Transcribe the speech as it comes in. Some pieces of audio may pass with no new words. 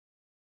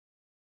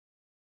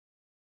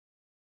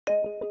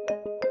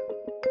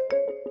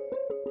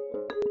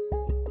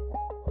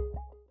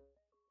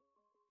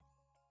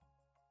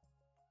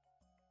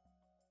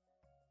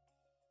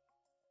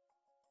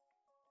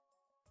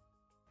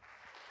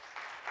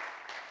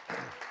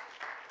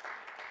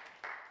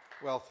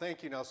Well,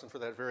 thank you, Nelson, for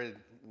that very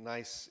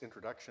nice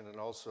introduction and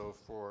also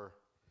for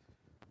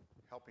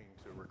helping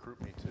to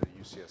recruit me to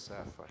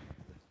UCSF.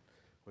 It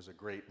was a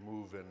great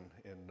move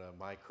in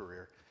my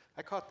career.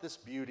 I caught this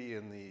beauty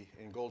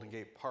in Golden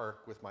Gate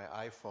Park with my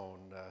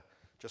iPhone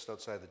just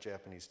outside the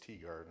Japanese tea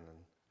garden,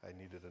 and I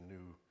needed a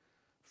new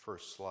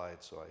first slide,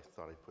 so I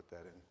thought I'd put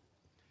that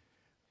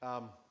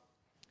in.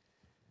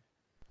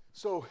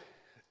 So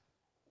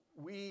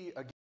we,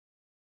 again,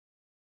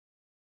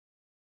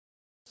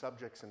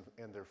 subjects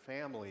and their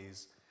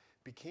families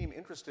became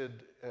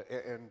interested,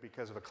 and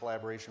because of a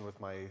collaboration with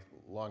my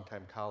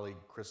longtime colleague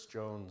Chris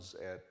Jones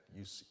at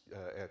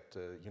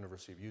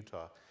University of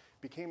Utah,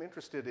 became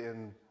interested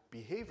in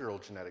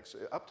behavioral genetics.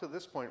 Up to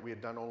this point, we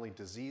had done only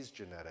disease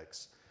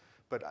genetics,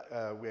 but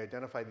we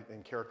identified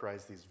and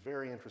characterized these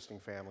very interesting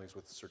families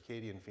with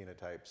circadian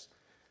phenotypes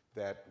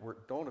that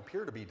don't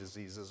appear to be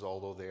diseases,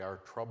 although they are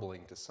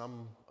troubling to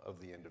some of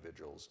the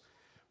individuals.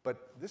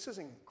 But this is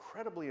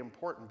incredibly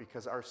important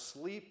because our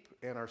sleep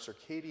and our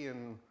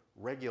circadian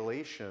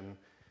regulation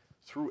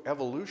through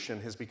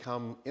evolution has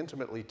become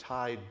intimately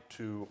tied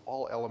to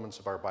all elements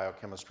of our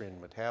biochemistry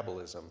and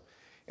metabolism.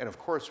 And of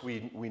course,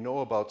 we know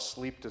about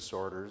sleep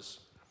disorders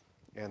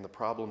and the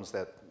problems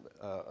that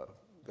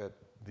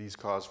these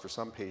cause for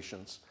some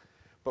patients.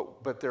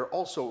 But there are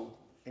also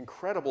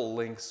incredible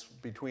links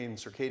between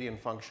circadian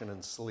function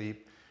and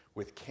sleep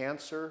with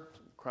cancer,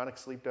 chronic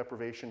sleep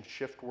deprivation,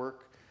 shift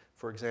work,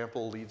 for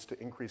example, leads to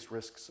increased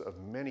risks of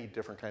many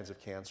different kinds of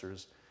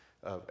cancers,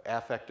 of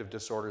affective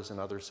disorders and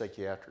other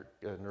neuropsychiatric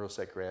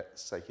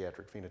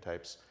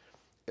phenotypes,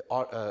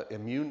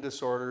 immune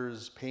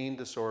disorders, pain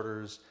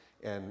disorders,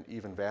 and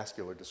even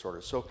vascular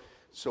disorders.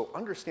 So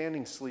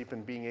understanding sleep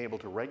and being able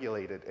to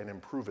regulate it and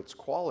improve its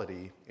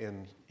quality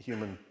in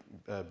human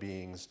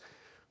beings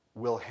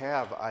will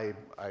have, I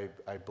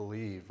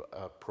believe,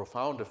 a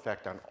profound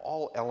effect on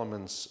all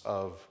elements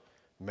of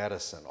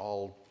medicine,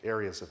 all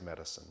areas of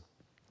medicine.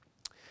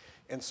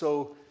 And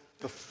so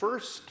the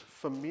first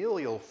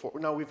familial,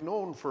 now we've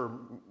known for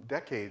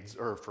decades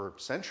or for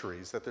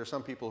centuries that there's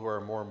some people who are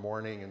more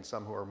morning and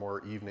some who are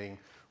more evening.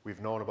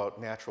 We've known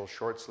about natural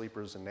short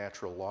sleepers and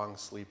natural long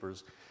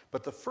sleepers.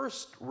 But the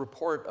first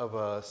report of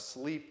a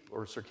sleep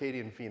or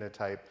circadian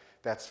phenotype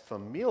that's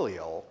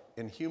familial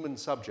in human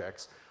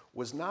subjects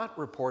was not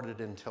reported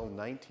until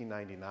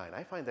 1999.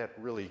 I find that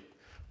really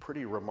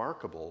pretty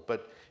remarkable,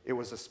 but it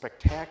was a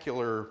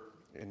spectacular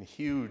and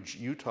huge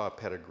Utah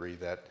pedigree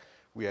that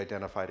we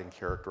identified and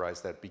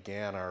characterized that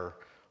began our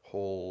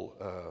whole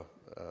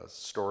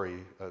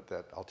story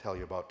that I'll tell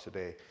you about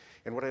today.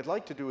 And what I'd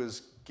like to do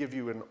is give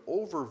you an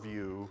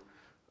overview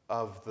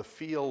of the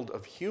field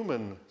of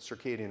human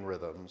circadian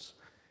rhythms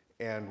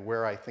and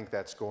where I think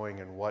that's going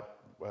and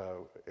what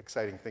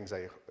exciting things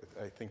I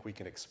think we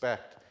can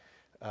expect,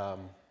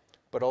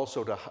 but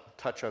also to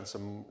touch on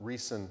some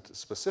recent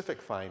specific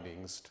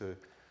findings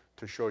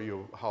to show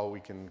you how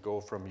we can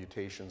go from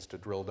mutations to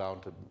drill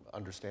down to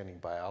understanding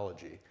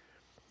biology.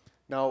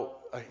 Now,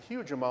 a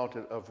huge amount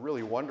of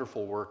really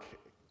wonderful work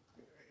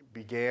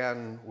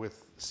began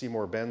with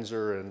Seymour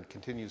Benzer and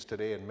continues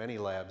today in many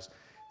labs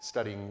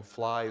studying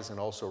flies and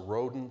also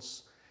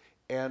rodents.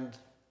 And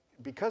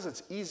because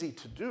it's easy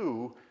to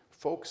do,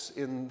 folks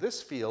in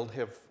this field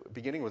have,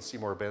 beginning with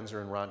Seymour Benzer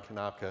and Ron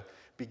Konopka,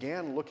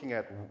 began looking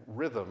at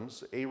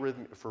rhythms, in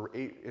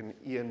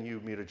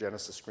ENU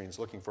mutagenesis screens,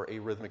 looking for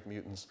arrhythmic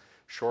mutants,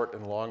 short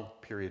and long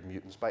period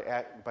mutants,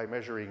 by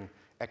measuring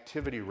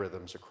activity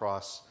rhythms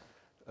across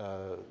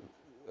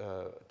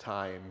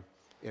time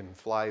in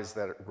flies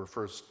that were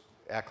first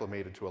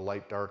acclimated to a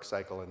light-dark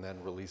cycle and then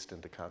released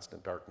into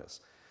constant darkness.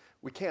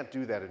 We can't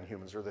do that in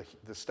humans, or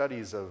the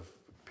studies of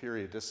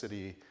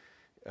periodicity,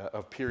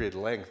 of period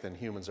length in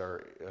humans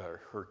are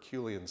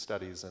Herculean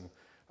studies and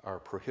are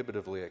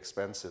prohibitively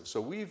expensive. So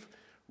we've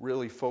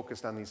really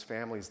focused on these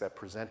families that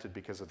presented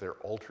because of their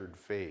altered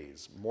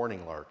phase.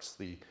 Morning larks,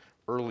 the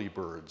early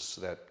birds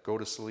that go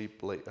to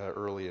sleep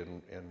early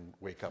and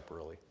wake up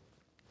early.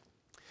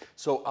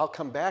 So I'll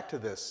come back to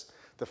this.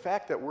 The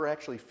fact that we're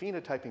actually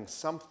phenotyping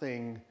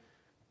something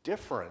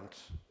different,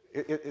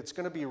 it's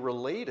going to be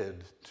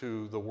related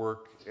to the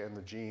work and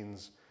the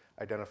genes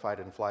identified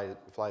in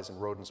flies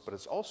and rodents, but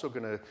it's also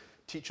going to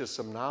teach us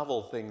some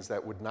novel things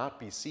that would not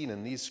be seen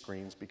in these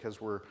screens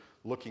because we're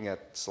looking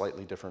at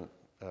slightly different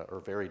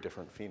or very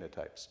different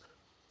phenotypes.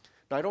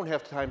 Now, I don't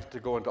have time to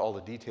go into all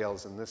the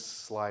details, and this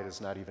slide is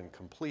not even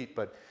complete,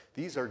 but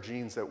these are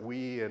genes that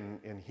we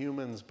in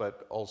humans,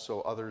 but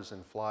also others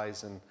in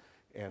flies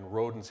and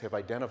rodents have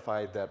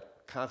identified that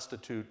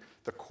constitute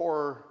the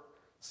core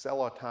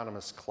cell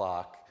autonomous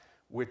clock,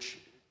 which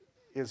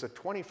is a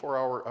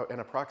 24-hour, an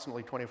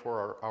approximately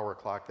 24-hour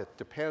clock that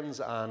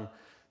depends on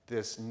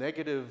this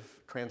negative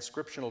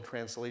transcriptional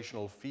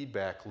translational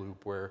feedback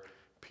loop where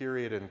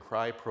period and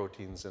cry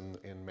proteins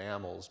in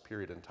mammals,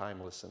 period and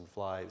timeless in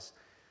flies,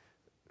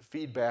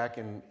 feedback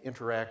and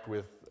interact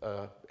with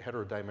a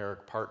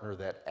heterodimeric partner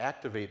that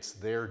activates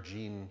their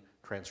gene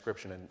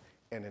transcription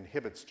and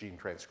inhibits gene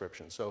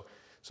transcription. So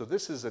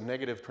this is a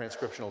negative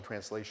transcriptional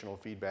translational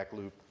feedback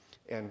loop,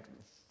 and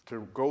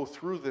to go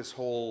through this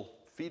whole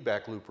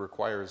feedback loop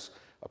requires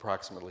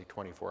approximately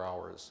 24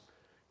 hours.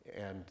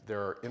 And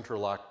there are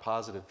interlocked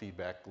positive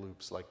feedback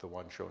loops like the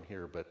one shown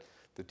here, but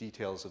the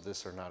details of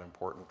this are not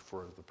important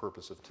for the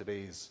purpose of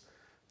today's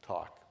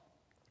talk.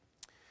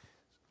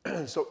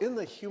 So in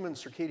the human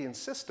circadian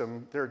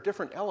system, there are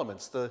different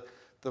elements.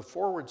 The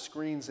forward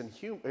screens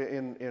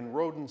in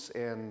rodents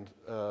and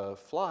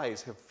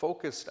flies have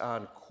focused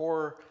on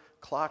core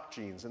clock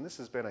genes, and this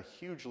has been a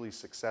hugely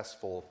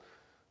successful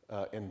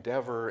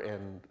endeavor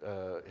and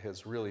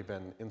has really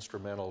been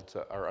instrumental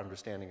to our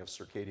understanding of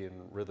circadian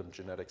rhythm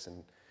genetics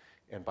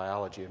and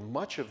biology. And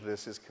much of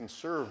this is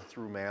conserved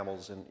through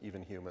mammals and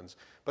even humans,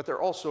 but there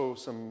are also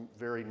some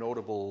very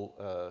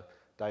notable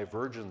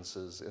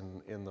divergences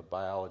in the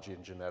biology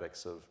and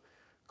genetics of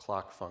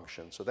clock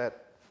function. So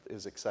that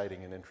is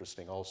exciting and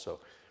interesting also.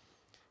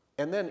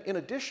 And then in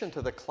addition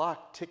to the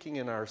clock ticking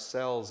in our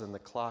cells and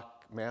the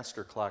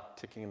master clock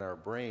ticking in our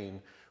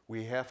brain,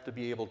 we have to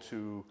be able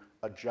to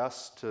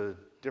adjust to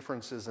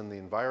differences in the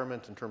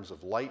environment in terms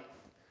of light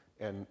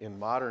and in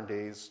modern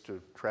days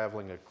to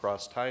traveling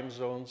across time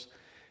zones.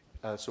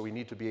 So we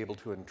need to be able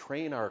to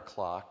entrain our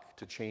clock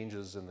to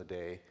changes in the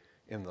day,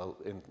 in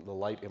the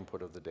light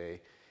input of the day.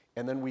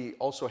 And then we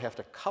also have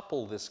to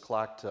couple this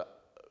clock to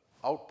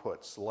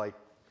outputs like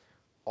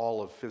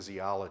all of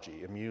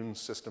physiology, immune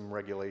system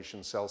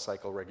regulation, cell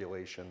cycle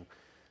regulation,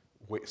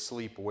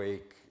 sleep,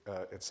 wake,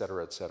 et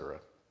cetera, et cetera.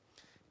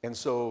 And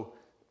so,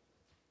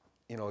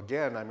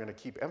 again, I'm going to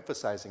keep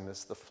emphasizing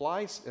this. The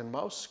fly and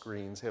mouse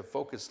screens have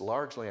focused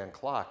largely on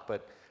clock,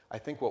 but I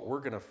think what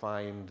we're going to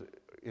find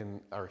in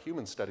our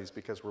human studies,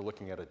 because we're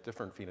looking at a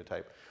different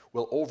phenotype,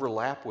 will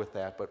overlap with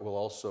that, but will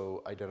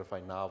also identify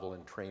novel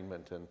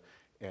entrainment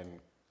and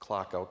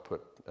clock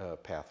output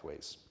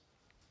pathways.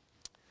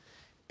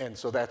 And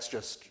so that's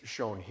just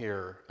shown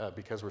here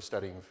because we're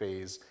studying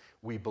phase.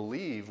 We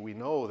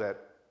know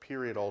that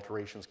period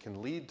alterations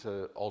can lead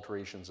to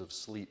alterations of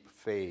sleep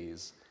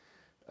phase,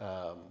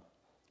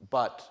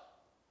 but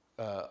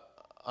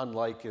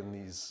unlike in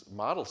these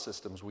model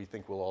systems, we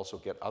think we'll also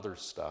get other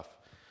stuff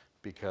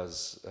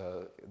because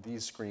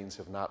these screens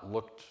have not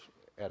looked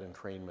at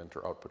entrainment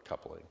or output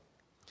coupling.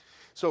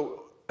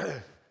 So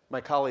my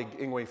colleague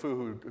Ying-Wei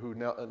Fu, who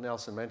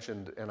Nelson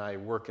mentioned, and I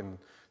work in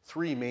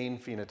 3 main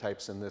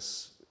phenotypes in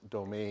this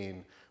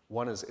domain.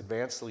 One is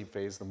advanced sleep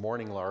phase, the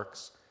morning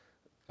larks.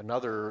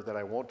 Another that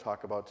I won't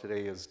talk about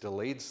today is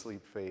delayed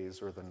sleep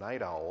phase, or the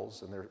night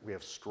owls. And we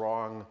have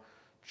strong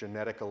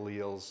genetic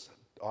alleles,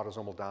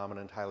 autosomal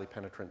dominant, highly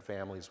penetrant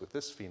families with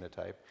this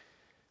phenotype.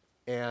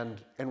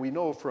 And we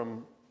know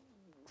from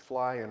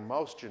fly and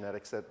mouse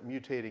genetics that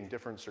mutating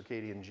different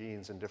circadian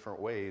genes in different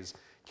ways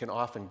can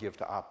often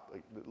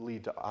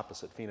lead to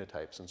opposite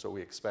phenotypes. And so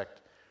we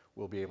expect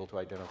we'll be able to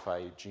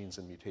identify genes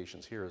and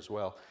mutations here as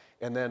well.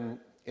 And then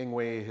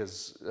Ying-Wei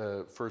was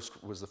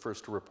the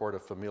first to report a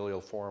familial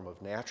form of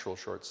natural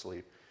short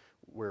sleep,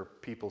 where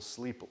people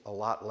sleep a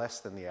lot less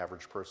than the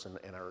average person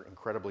and are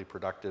incredibly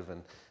productive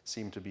and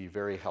seem to be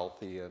very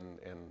healthy and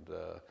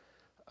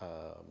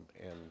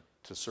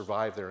to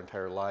survive their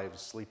entire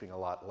lives sleeping a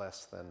lot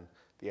less than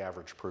the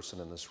average person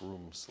in this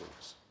room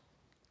sleeps.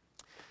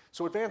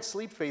 So advanced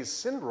sleep phase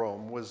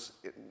syndrome was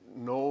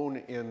known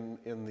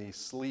in the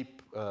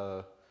sleep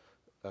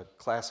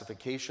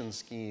classification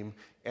scheme,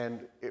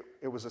 and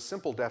it was a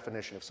simple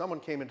definition. If someone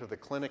came into the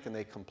clinic and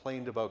they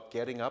complained about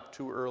getting up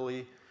too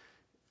early,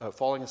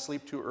 falling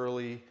asleep too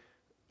early,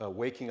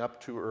 waking up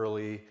too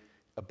early,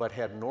 but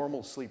had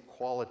normal sleep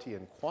quality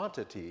and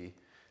quantity,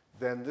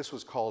 then this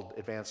was called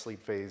advanced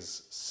sleep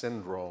phase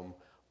syndrome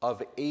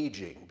of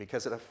aging,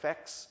 because it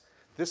affects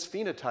this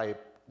phenotype.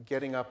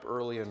 Getting up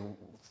early and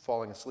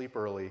falling asleep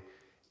early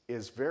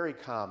is very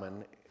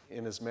common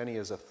in as many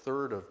as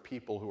 1/3 of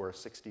people who are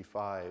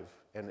 65,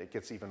 and it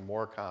gets even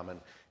more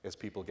common as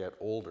people get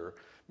older.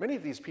 Many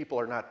of these people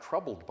are not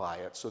troubled by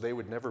it, so they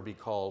would never be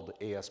called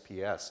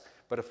ASPS.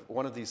 But if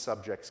one of these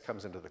subjects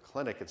comes into the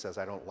clinic and says,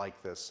 I don't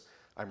like this,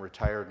 I'm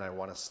retired and I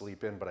want to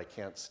sleep in, but I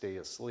can't stay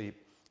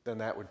asleep, then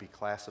that would be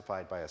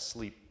classified by a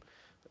sleep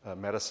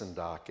medicine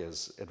doc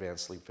as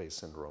advanced sleep phase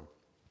syndrome.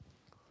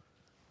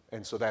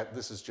 And so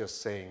this is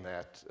just saying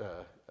that,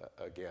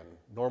 again,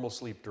 normal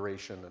sleep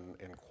duration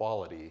and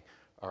quality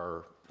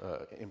are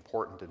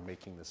important in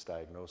making this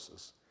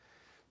diagnosis.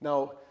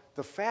 Now,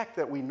 the fact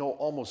that we know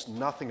almost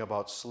nothing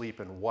about sleep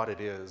and what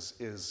it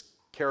is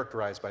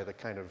characterized by the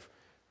kind of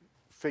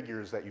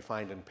figures that you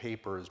find in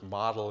papers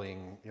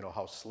modeling,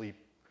 how sleep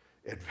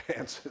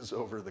advances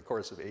over the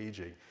course of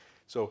aging.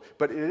 So,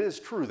 but it is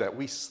true that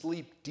we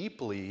sleep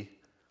deeply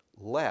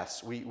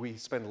less. We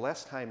spend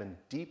less time in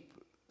deep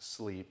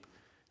sleep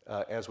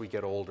as we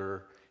get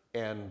older,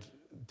 and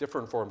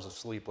different forms of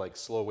sleep like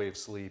slow wave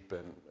sleep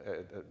and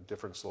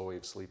different slow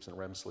wave sleeps and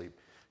REM sleep,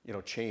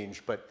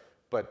 change. But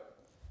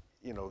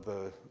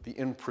the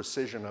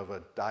imprecision of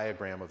a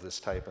diagram of this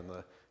type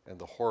and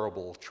the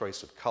horrible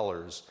choice of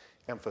colors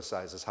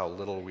emphasizes how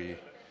little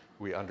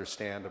we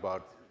understand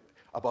about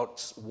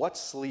what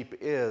sleep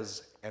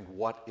is and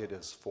what it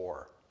is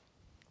for.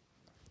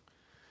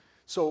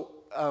 So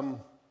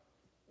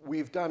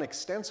we've done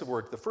extensive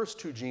work. The first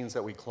two genes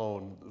that we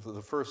cloned,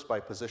 the first by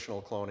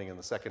positional cloning and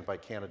the second by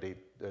candidate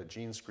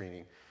gene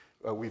screening,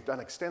 we've done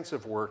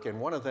extensive work, and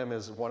one of them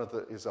is a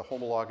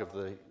homolog of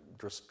the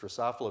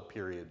Drosophila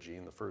period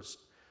gene, the first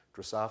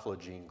Drosophila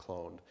gene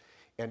cloned.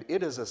 And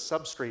it is a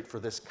substrate for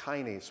this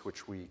kinase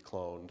which we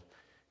cloned,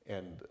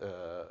 and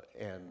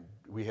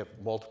we have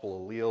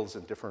multiple alleles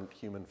in different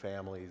human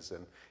families,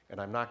 and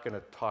I'm not going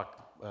to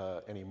talk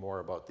any more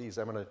about these.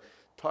 I'm going to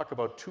talk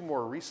about two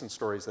more recent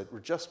stories that were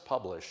just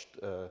published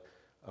a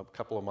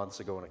couple of months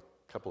ago and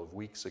a couple of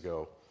weeks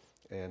ago,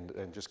 and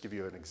just give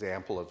you an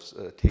example of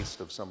a taste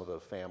of some of the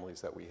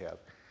families that we have.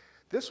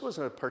 This was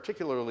a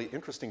particularly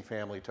interesting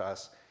family to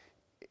us.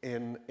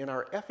 In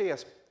our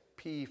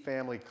FASP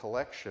family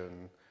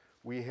collection,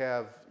 we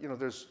have,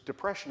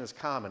 depression is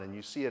common, and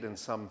you see it in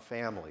some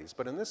families.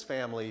 But in this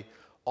family,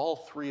 all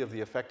three of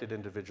the affected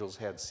individuals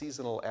had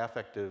seasonal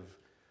affective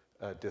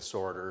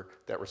disorder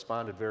that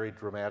responded very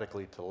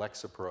dramatically to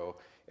Lexapro,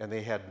 and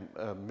they had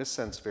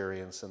missense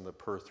variants in the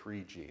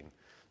PER3 gene.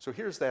 So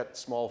here's that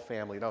small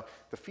family. Now,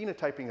 the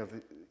phenotyping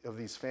of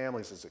these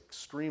families is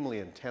extremely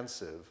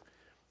intensive,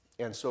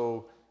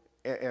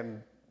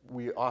 and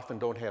we often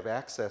don't have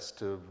access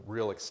to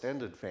real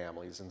extended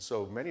families, and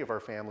so many of our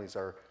families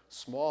are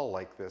small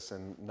like this,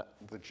 and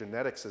the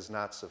genetics is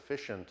not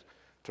sufficient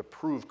to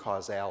prove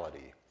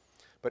causality.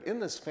 But in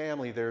this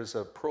family, there's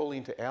a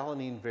proline to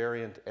alanine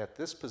variant at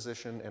this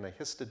position and a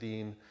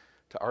histidine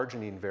to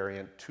arginine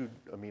variant, 2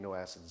 amino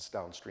acids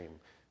downstream.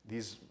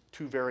 These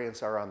two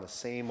variants are on the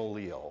same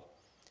allele,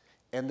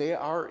 and they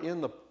are in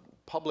the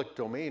public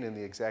domain in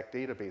the exact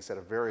database at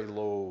a very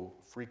low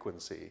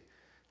frequency.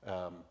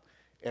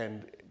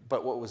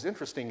 But what was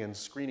interesting in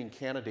screening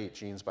candidate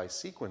genes by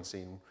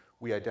sequencing,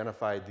 we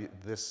identified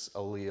this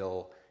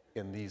allele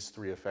in these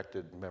three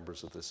affected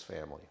members of this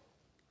family.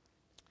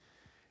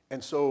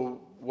 And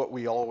so what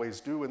we always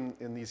do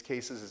in these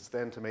cases is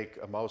then to make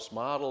a mouse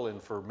model,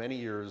 and for many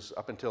years,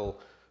 up until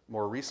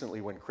more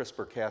recently when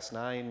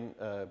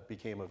CRISPR-Cas9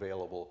 became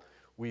available,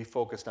 we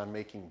focused on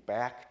making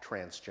back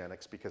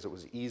transgenics because it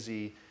was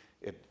easy,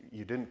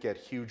 you didn't get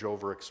huge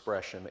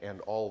overexpression,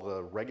 and all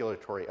the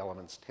regulatory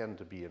elements tend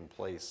to be in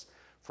place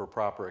for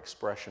proper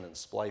expression and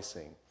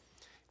splicing.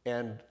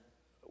 And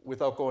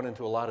without going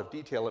into a lot of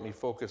detail, let me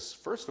focus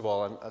first of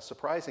all on a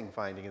surprising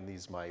finding in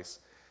these mice,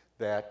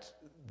 that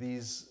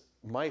these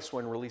mice,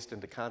 when released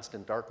into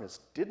constant darkness,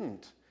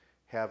 didn't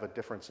have a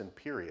difference in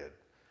period.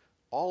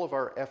 All of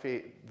our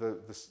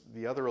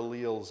the other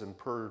alleles in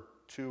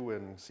PER2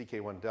 and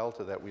CK1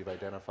 delta that we've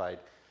identified,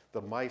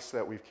 the mice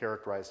that we've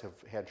characterized have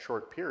had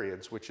short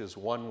periods, which is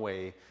one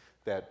way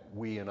that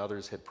we and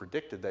others had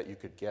predicted that you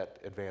could get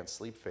advanced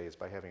sleep phase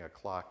by having a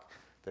clock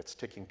that's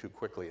ticking too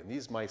quickly. And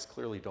these mice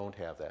clearly don't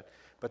have that.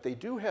 But they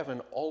do have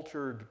an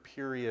altered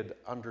period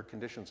under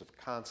conditions of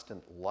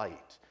constant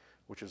light,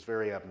 which is a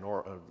very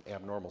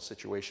abnormal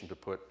situation to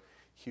put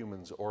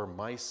humans or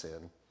mice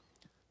in.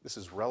 This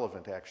is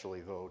relevant,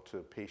 actually, though, to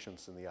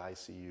patients in the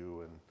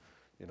ICU and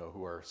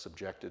who are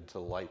subjected to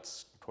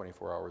lights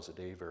 24 hours a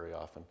day very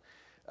often.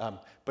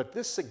 But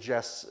this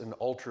suggests an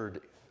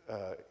altered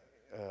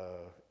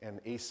and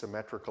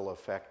asymmetrical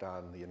effect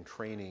on the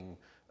entraining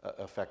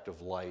effect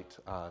of light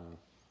on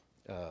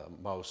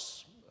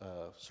mouse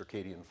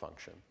circadian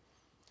function.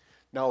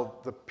 Now,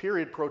 the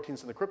period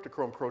proteins and the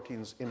cryptochrome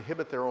proteins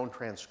inhibit their own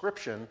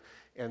transcription,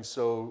 and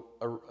so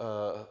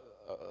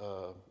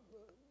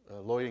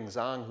Loying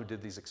Zhang, who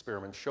did these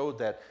experiments, showed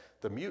that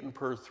the mutant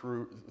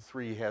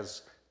PER3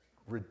 has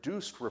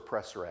reduced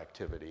repressor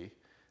activity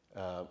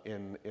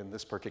in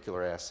this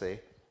particular assay,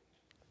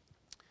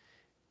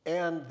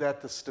 and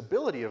that the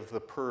stability of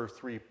the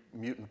PER3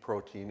 mutant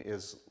protein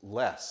is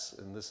less.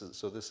 And this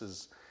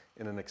is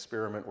in an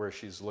experiment where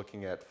she's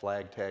looking at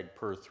flag tag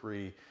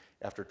PER3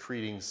 after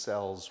treating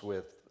cells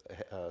with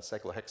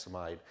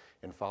cyclohexamide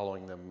and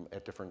following them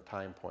at different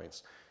time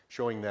points,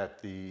 showing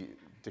that the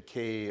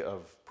decay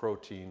of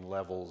protein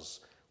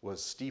levels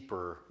was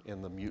steeper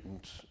in the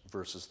mutant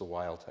versus the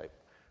wild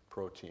type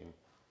protein.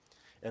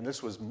 And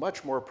this was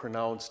much more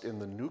pronounced in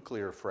the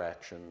nuclear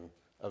fraction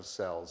of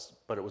cells,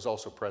 but it was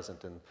also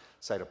present in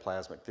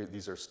cytoplasmic.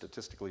 These are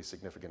statistically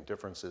significant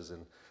differences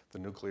in the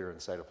nuclear and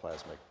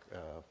cytoplasmic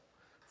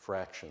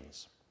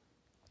fractions.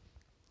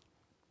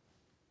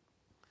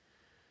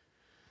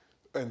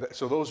 And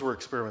so those were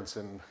experiments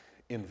in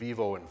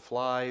vivo in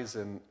flies,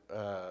 in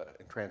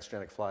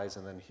transgenic flies,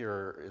 and then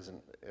here is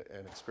an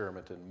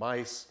experiment in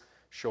mice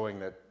showing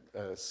that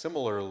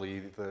similarly,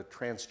 the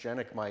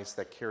transgenic mice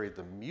that carried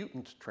the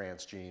mutant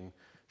transgene,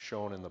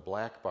 shown in the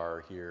black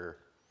bar here,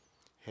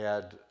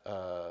 had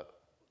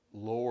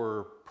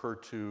lower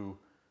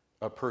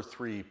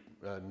PER3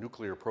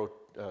 nuclear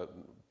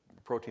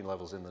protein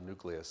levels in the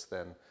nucleus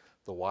than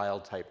the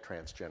wild type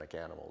transgenic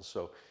animals.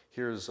 So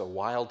here's a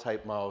wild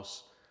type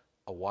mouse,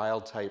 a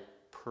wild type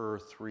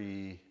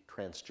PER3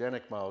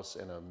 transgenic mouse,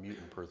 and a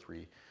mutant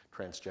PER3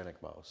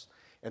 transgenic mouse.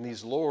 And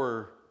these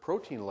lower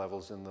protein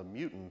levels in the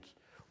mutant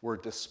were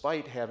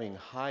despite having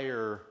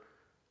higher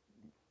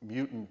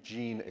mutant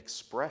gene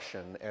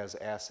expression as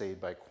assayed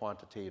by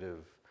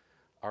quantitative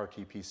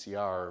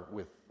RT-PCR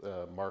with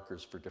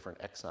markers for different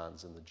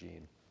exons in the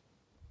gene.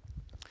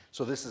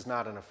 So this is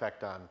not an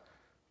effect on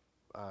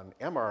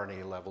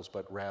mRNA levels,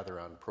 but rather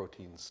on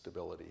protein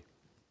stability.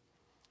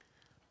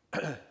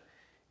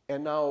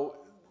 And now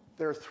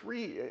there are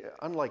three,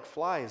 unlike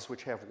flies,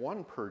 which have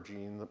one per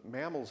gene, the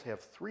mammals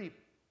have three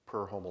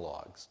per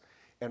homologs.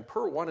 And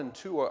per 1 and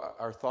 2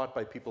 are thought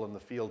by people in the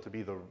field to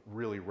be the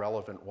really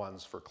relevant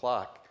ones for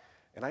clock.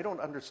 And I don't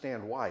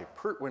understand why.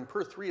 When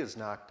per 3 is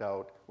knocked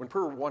out, when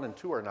per 1 and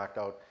 2 are knocked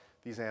out,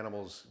 these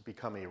animals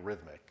become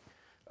arrhythmic.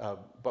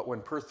 But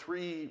when per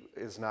 3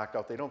 is knocked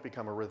out, they don't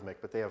become arrhythmic,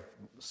 but they have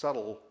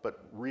subtle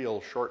but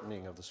real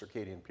shortening of the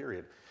circadian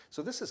period.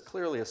 So this is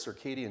clearly a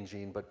circadian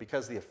gene, but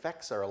because the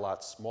effects are a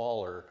lot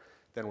smaller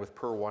than with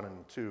per 1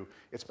 and 2,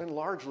 it's been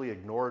largely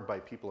ignored by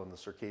people in the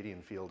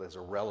circadian field as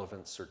a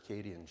relevant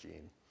circadian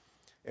gene.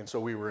 And so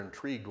we were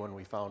intrigued when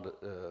we found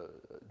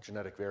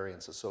genetic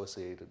variants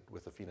associated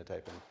with the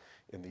phenotype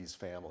in these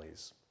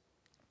families.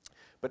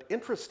 But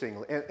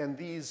interestingly, and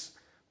these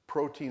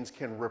proteins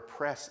can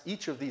repress,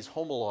 each of these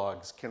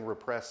homologs can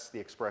repress the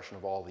expression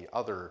of all the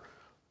other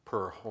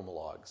per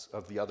homologs,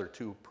 of the other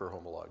 2 per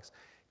homologs.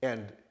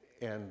 And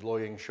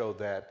Loying showed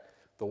that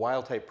the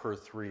wild type per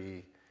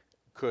 3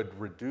 could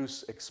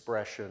reduce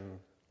expression,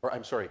 or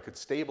I'm sorry, could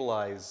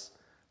stabilize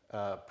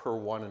per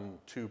 1 and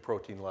 2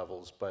 protein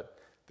levels, but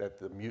that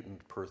the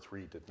mutant per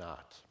 3 did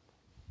not.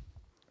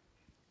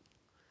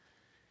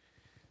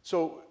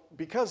 So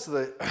because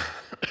the,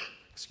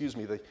 excuse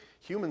me, the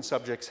human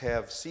subjects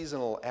have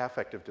seasonal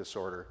affective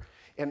disorder,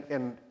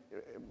 and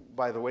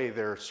by the way,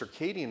 their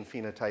circadian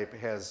phenotype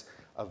has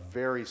a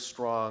very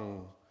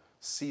strong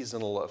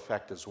seasonal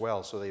effect as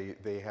well. So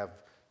they have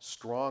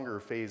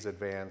stronger phase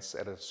advance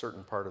at a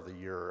certain part of the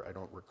year. I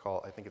don't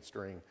recall, I think it's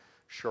during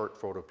short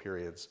photo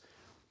periods.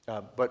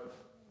 But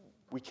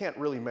we can't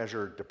really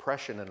measure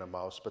depression in a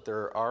mouse, but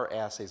there are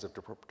assays of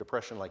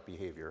depression-like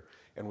behavior,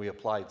 and we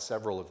applied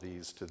several of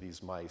these to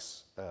these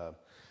mice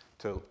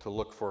to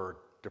look for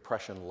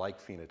depression-like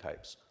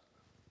phenotypes.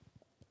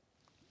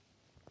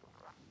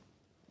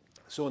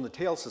 So in the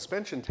tail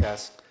suspension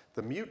test,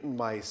 the mutant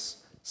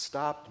mice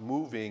stopped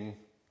moving.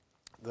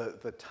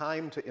 The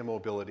time to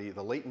immobility,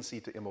 the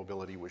latency to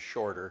immobility was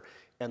shorter,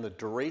 and the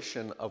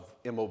duration of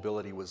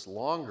immobility was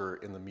longer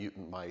in the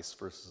mutant mice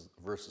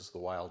versus the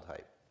wild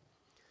type.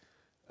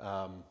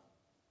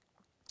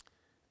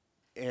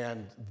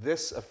 And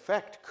this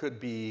effect could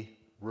be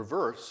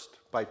reversed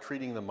by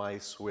treating the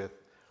mice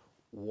with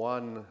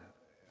one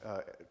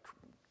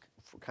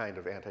kind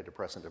of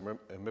antidepressant,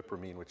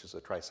 imipramine, which is a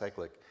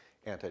tricyclic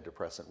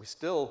antidepressant. We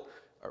still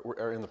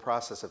are in the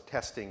process of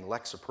testing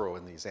Lexapro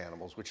in these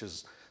animals, which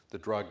is the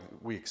drug.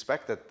 We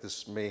expect that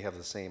this may have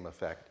the same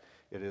effect.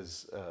 It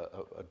is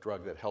a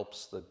drug that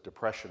helps the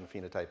depression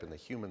phenotype in the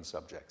human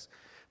subjects.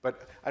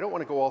 But I don't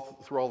want to go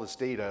through all this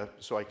data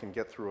so I can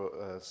get through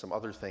some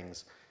other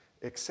things,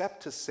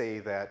 except to say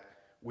that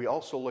we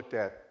also looked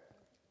at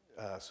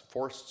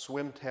forced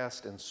swim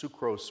test and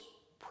sucrose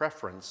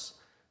preference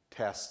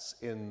tests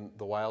in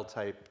the wild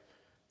type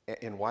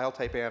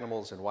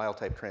animals, in wild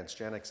type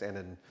transgenics, and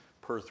in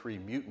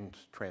per3 mutant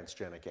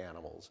transgenic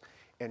animals,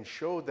 and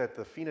showed that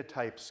the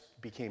phenotypes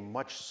became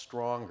much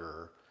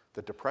stronger,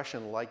 the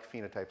depression-like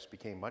phenotypes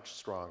became much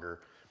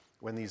stronger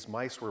when these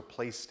mice were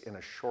placed in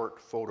a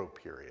short photo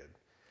period.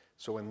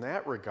 So in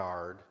that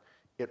regard,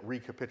 it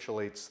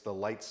recapitulates the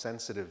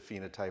light-sensitive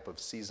phenotype of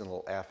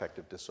seasonal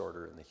affective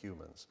disorder in the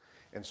humans.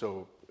 And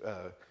so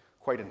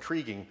quite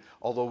intriguing,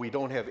 although we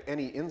don't have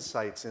any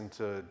insights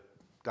into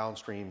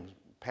downstream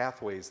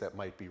pathways that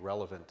might be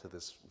relevant to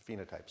this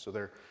phenotype. So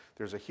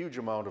there's a huge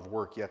amount of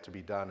work yet to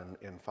be done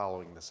in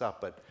following this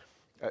up. But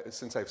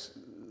since I've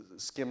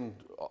skimmed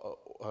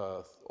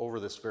over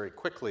this very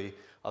quickly,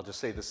 I'll just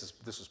say this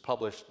was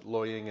published.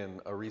 Loying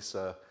and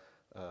Arisa,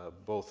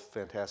 both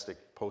fantastic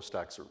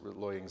postdocs.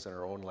 Loying's in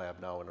her own lab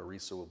now, and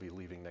Arisa will be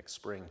leaving next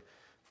spring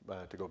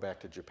to go back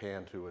to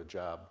Japan to a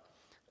job.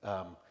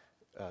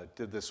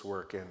 Did this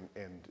work,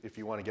 and if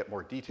you want to get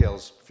more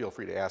details, feel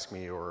free to ask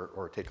me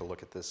or take a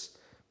look at this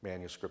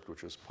manuscript,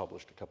 which was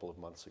published a couple of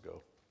months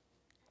ago.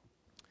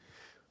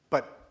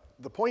 But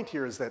the point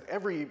here is that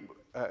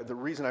the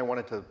reason I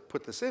wanted to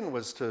put this in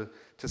was to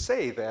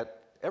say that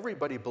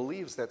everybody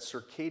believes that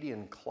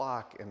circadian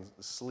clock and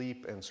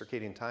sleep and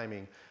circadian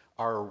timing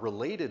are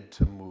related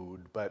to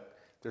mood, but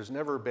there's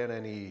never been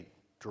any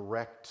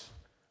direct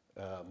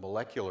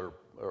molecular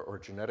or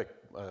genetic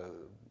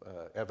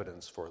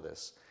evidence for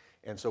this.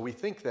 And so we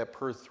think that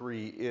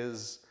per3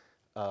 is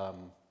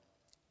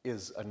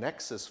a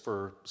nexus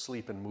for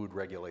sleep and mood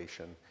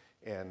regulation,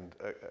 and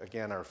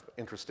again are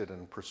interested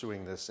in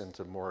pursuing this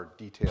into more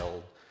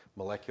detailed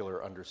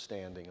molecular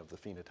understanding of the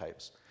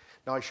phenotypes.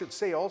 Now I should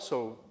say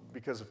also,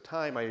 because of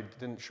time, I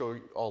didn't show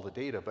you all the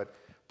data, but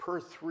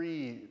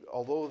per3,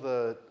 although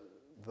the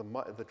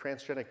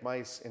transgenic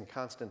mice in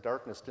constant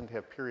darkness didn't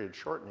have period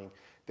shortening,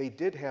 they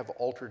did have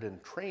altered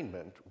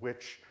entrainment,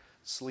 which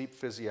sleep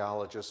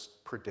physiologists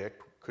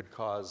predict could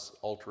cause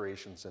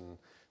alterations in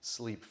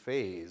sleep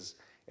phase.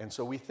 And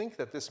so we think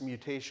that this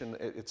mutation,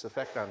 its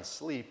effect on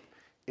sleep,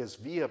 is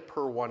via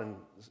PER1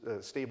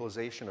 and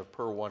stabilization of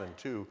PER1 and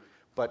 2,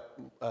 but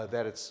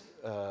that it's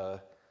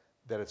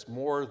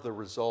more the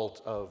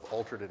result of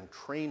altered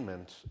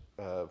entrainment,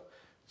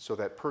 so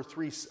that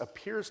PER3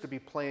 appears to be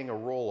playing a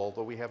role,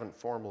 although we haven't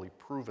formally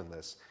proven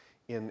this,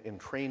 in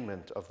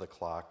entrainment of the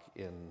clock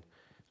in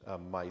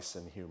mice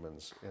and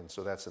humans. And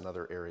so that's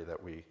another area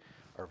that we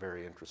are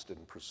very interested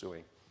in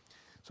pursuing.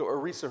 So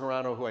Arisa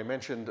Hirano, who I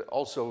mentioned,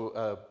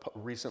 also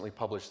recently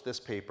published this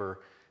paper.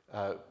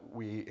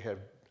 We have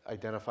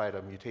identified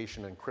a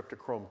mutation in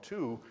cryptochrome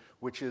 2,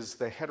 which is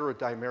the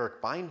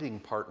heterodimeric binding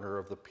partner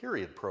of the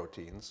period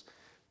proteins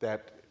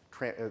that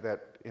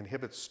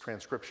inhibits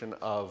transcription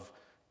of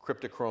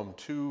cryptochrome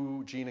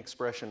 2 gene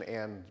expression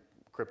and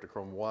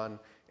cryptochrome 1,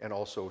 and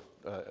also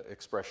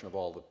expression of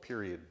all the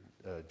period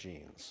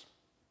genes.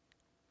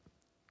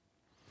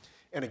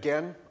 And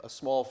again, a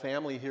small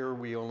family here.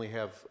 We only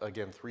have,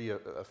 again, 3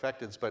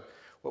 affecteds. But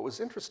what was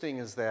interesting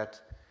is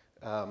that,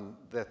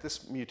 that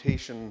this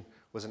mutation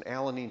was an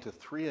alanine to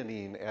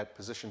threonine at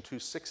position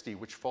 260,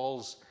 which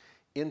falls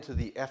into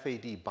the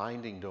FAD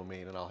binding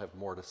domain, and I'll have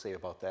more to say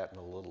about that in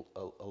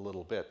a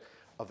little bit,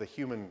 of the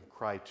human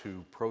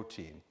Cry2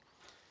 protein.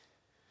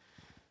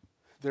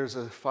 There's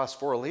a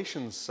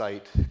phosphorylation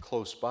site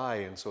close by,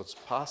 and so it's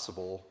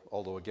possible,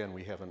 although again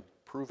we haven't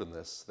proven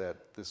this,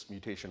 that this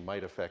mutation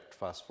might affect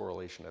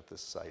phosphorylation at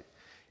this site.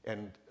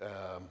 And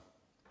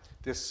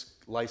this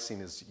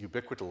lysine is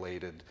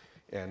ubiquitinated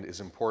and is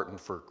important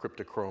for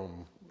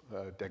cryptochrome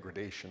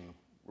degradation,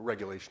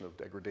 regulation of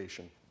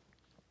degradation.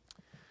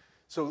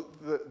 So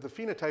the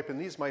phenotype in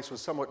these mice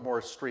was somewhat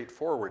more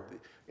straightforward.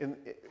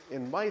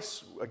 In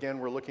mice, again,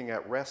 we're looking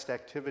at rest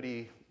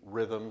activity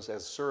rhythms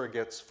as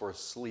surrogates for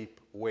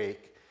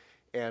sleep-wake.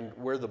 And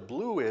where the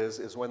blue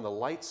is when the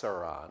lights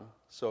are on.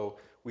 So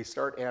we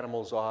start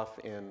animals off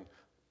in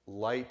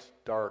light,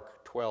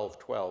 dark,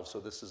 12-12. So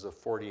this is a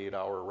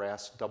 48-hour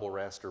double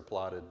raster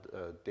plotted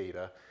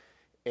data.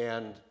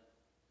 And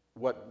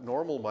what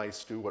normal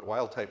mice do, what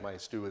wild-type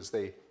mice do, is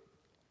they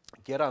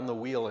get on the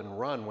wheel and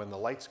run when the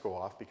lights go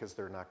off because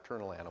they're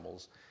nocturnal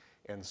animals.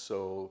 And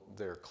so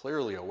they're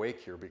clearly awake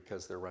here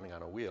because they're running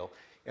on a wheel.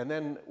 And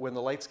then when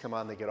the lights come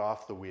on, they get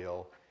off the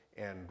wheel,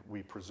 and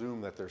we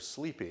presume that they're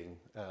sleeping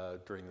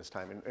during this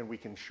time. And we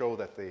can show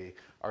that they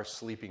are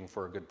sleeping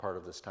for a good part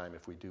of this time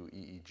if we do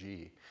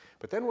EEG.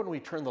 But then when we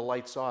turn the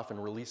lights off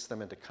and release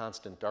them into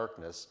constant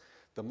darkness,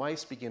 the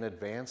mice begin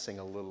advancing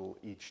a little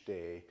each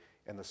day,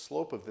 and the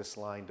slope of this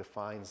line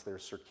defines their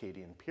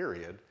circadian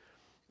period.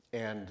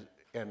 And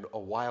a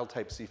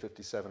wild-type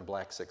C57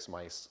 black 6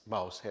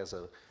 mouse has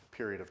a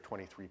period of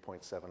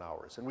 23.7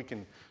 hours. And we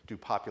can do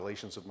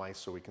populations of mice,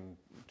 so we can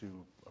do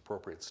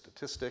appropriate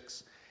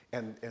statistics.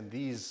 And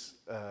these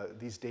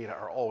data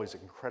are always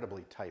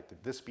incredibly tight.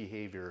 This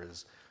behavior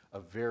is a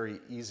very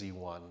easy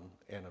one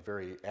and a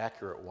very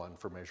accurate one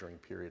for measuring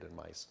period in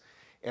mice.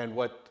 And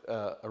what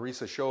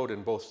Arisa showed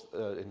in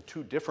in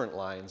 2 different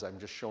lines, I'm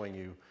just showing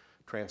you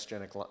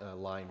transgenic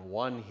line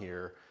 1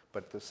 here,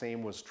 but the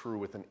same was true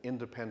with an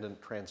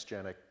independent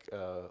transgenic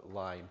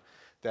line,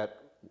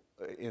 that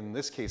in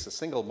this case a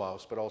single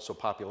mouse, but also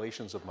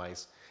populations of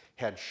mice,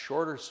 had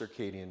shorter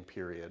circadian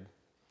period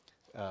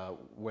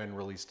when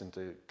released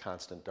into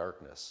constant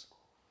darkness.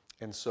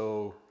 And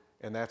so,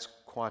 and that's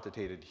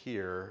quantitated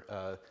here.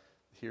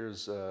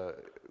 Here's,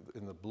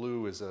 in the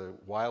blue is a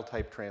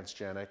wild-type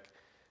transgenic,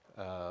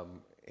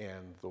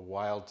 and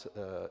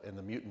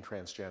the mutant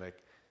transgenic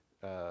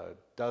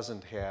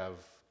doesn't have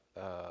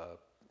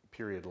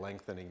period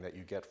lengthening that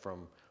you get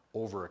from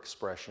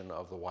overexpression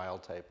of the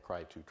wild-type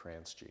Cry2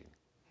 transgene.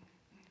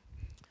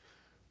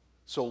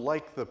 So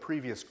like the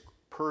previous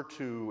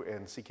PER2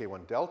 and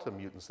CK1 delta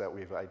mutants that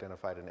we've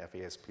identified in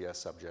FASP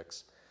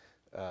subjects,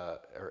 the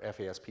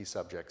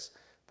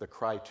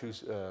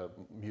Cry2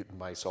 mutant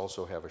mice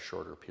also have a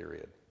shorter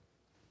period.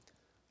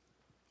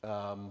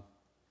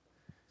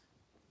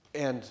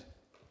 And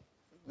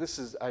this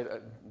is,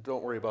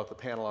 don't worry about the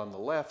panel on the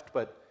left,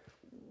 but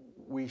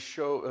we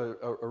show,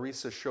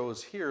 Arisa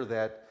shows here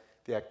that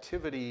the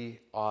activity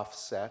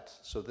offset,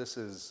 so this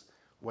is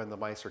when the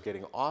mice are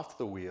getting off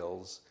the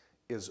wheels,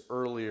 is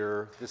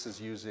earlier. This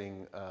is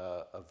using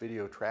a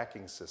video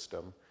tracking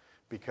system,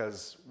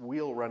 because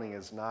wheel running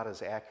is not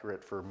as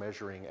accurate for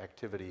measuring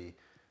activity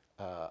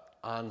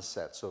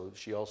onset. So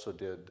she also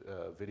did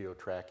video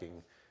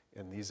tracking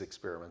in these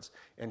experiments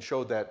and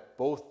showed that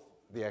both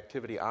the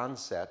activity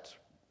onset,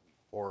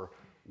 or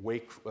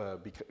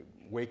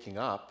waking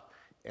up,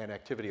 and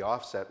activity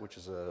offset, which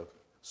is a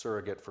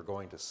surrogate for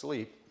going to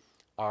sleep,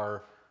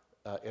 are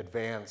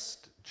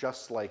advanced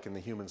just like in the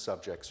human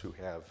subjects who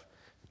have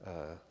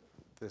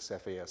this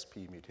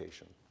FASP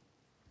mutation.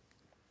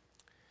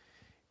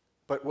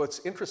 But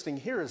what's interesting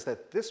here is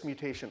that this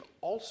mutation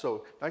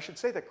also, I should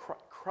say that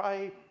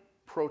Cry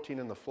protein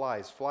in the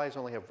flies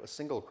only have a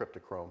single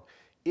cryptochrome,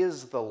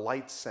 is the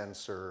light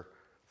sensor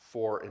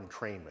for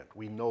entrainment.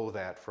 We know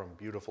that from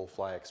beautiful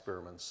fly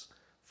experiments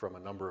from a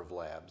number of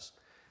labs.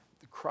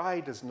 The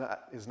Cry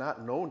is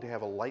not known to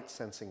have a light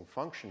sensing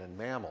function in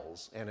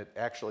mammals, and it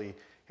actually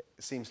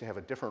seems to have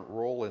a different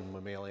role in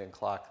mammalian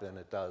clock than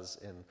it does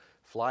in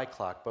fly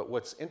clock. But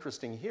what's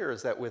interesting here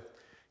is that with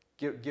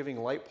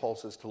giving light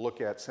pulses to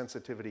look at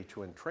sensitivity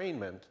to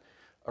entrainment,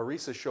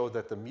 Arisa showed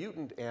that the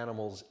mutant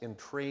animals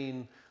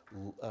entrain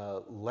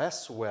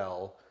less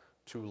well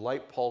to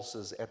light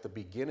pulses at the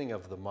beginning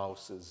of the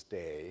mouse's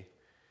day,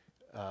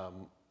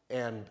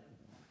 and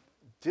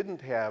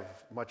didn't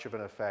have much of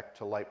an effect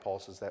to light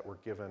pulses that were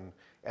given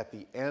at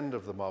the end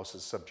of the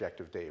mouse's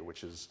subjective day,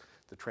 which is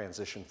the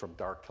transition from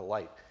dark to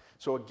light.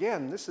 So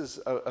again, this is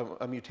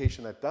a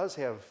mutation that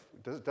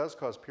does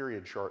cause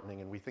period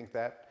shortening, and we think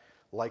that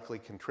likely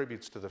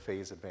contributes to the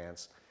phase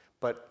advance.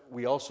 But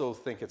we also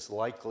think it's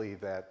likely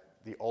that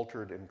the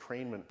altered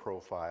entrainment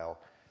profile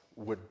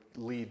would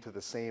lead to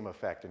the same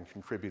effect and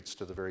contributes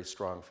to the very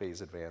strong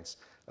phase advance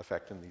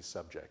effect in these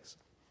subjects.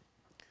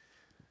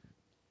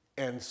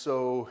 And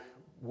so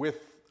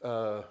with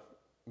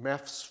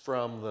MEFs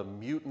from the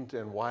mutant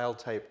and wild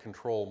type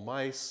control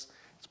mice,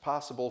 it's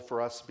possible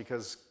for us,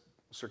 because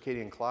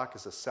circadian clock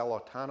is a cell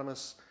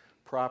autonomous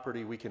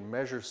property, we can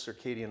measure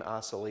circadian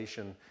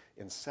oscillation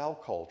in cell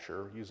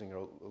culture using a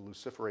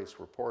luciferase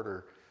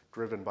reporter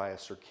driven by a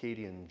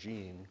circadian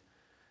gene.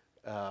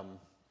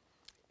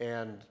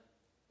 And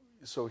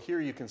so here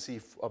you can see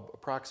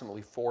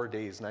approximately 4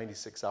 days,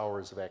 96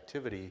 hours of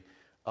activity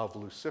of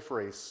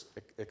luciferase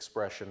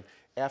expression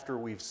after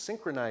we've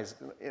synchronized.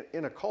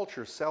 In a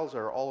culture, cells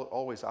are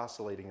always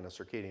oscillating in a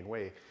circadian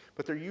way,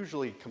 but they're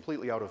usually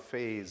completely out of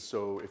phase.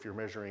 So if you're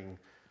measuring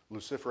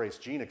luciferase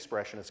gene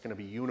expression, it's going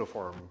to be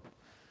uniform.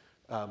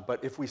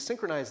 But if we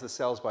synchronize the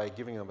cells by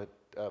giving them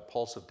a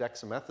pulse of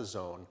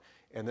dexamethasone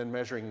and then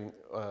measuring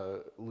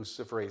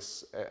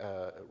luciferase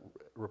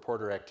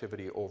reporter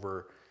activity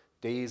over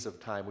days of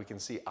time, we can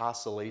see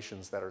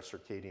oscillations that are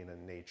circadian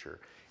in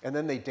nature. And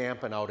then they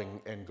dampen out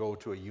and go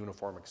to a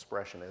uniform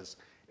expression as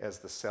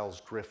the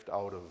cells drift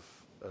out of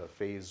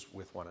phase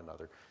with one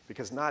another.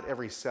 Because not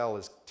every cell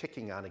is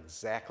ticking on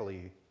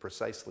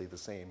precisely the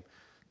same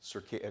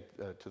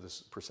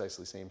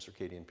precisely same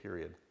circadian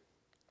period.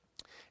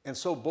 And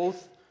so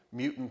both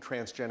mutant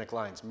transgenic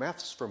lines,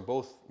 MEFs from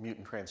both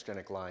mutant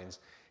transgenic lines,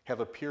 have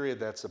a period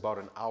that's about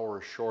an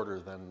hour shorter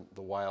than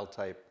the wild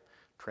type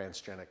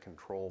transgenic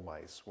control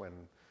mice when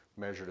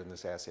measured in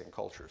this assay and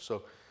culture.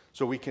 So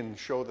we can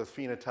show the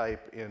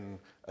phenotype in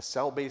a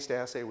cell-based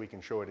assay, we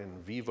can show it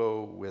in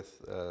vivo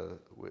with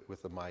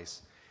the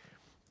mice.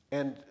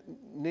 And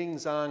Ning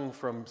Zhang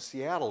from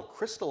Seattle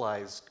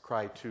crystallized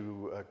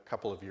Cry2 a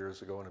couple of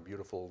years ago in a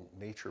beautiful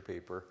Nature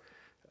paper.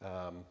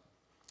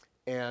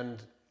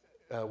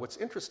 What's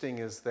interesting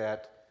is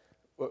that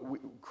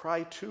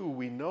Cry2,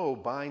 we know,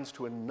 binds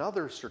to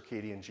another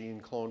circadian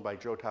gene cloned by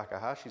Joe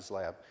Takahashi's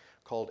lab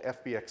called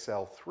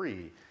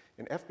FBXL3.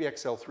 And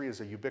FBXL3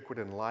 is a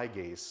ubiquitin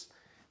ligase,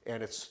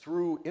 and it's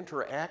through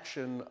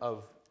interaction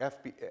of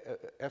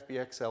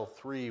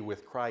FBXL3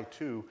 with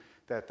Cry2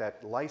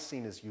 that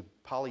lysine is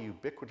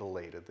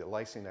polyubiquitinated, the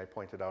lysine I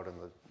pointed out in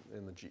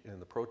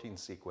the protein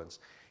sequence.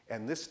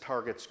 And this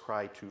targets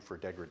Cry2 for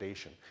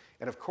degradation.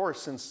 And of course,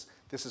 since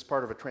this is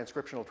part of a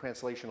transcriptional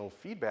translational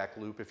feedback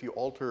loop, if you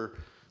alter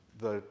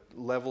the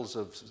levels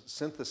of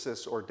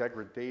synthesis or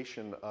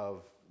degradation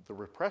of the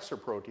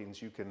repressor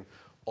proteins, you can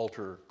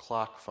alter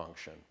clock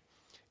function.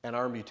 And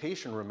our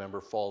mutation, remember,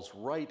 falls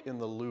right in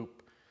the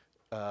loop,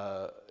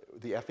 the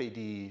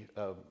FAD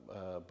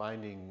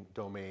binding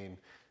domain,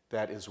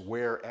 that is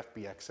where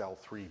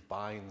FBXL3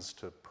 binds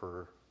to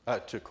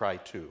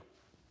Cry2.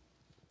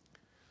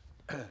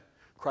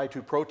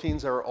 Cry2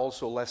 proteins are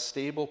also less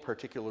stable,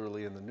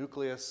 particularly in the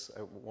nucleus.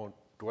 I won't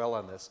dwell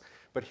on this.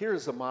 But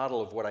here's a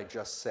model of what I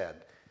just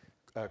said.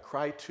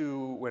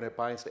 Cry2, when it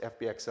binds to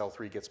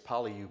FBXL3, gets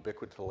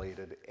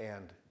polyubiquitinated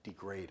and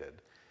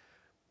degraded.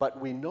 But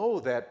we know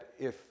that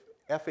if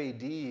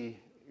FAD,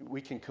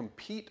 we can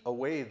compete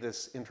away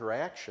this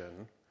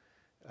interaction,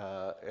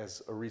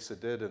 as Arisa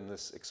did in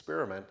this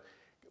experiment,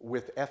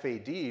 with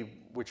FAD,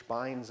 which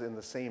binds in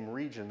the same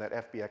region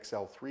that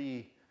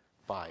FBXL3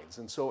 binds.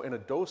 And so in a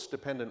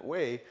dose-dependent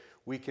way,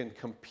 we can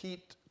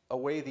compete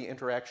away the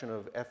interaction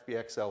of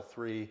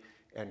FBXL3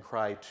 and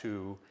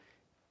Cry2,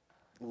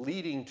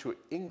 leading to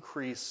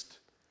increased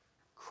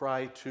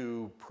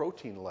Cry2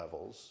 protein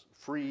levels,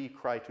 free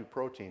Cry2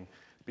 protein,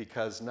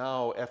 because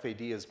now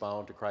FAD is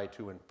bound to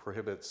Cry2 and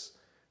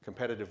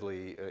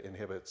competitively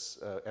inhibits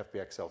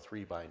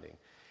FBXL3 binding.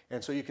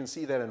 And so you can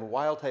see that in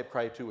wild-type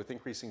Cry2 with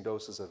increasing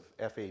doses of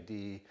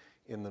FAD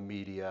in the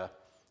media,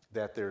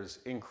 that there's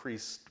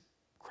increased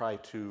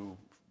Cry2,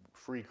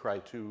 free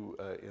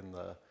Cry2 in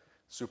the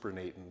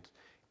supernatant.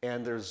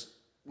 And there's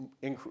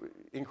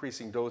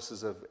increasing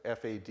doses of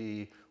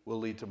FAD will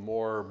lead to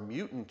more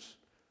mutant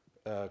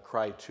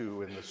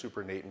Cry2 in the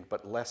supernatant,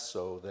 but less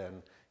so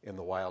than in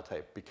the wild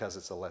type, because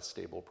it's a less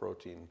stable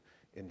protein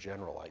in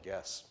general, I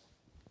guess.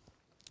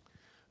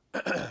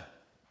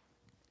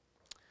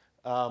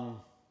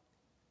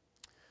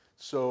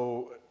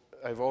 So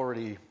I've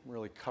already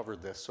really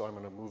covered this, so I'm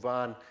going to move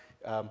on.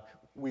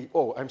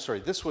 I'm sorry,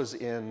 this was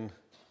in,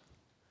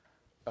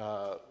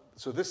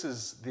 so this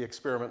is the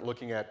experiment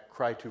looking at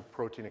Cry2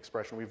 protein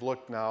expression. We've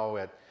looked now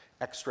at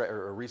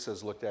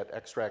Arisa's looked at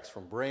extracts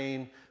from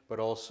brain, but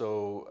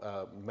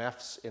also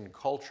MEFs in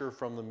culture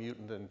from the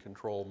mutant and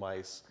control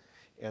mice,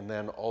 and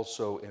then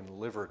also in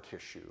liver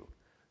tissue.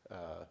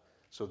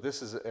 So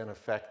this is an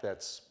effect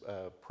that's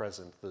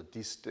present, the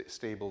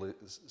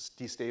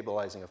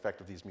destabilizing effect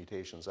of these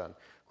mutations on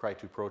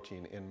Cry2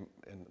 protein in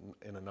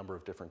a number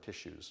of different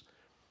tissues.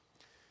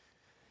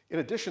 In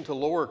addition to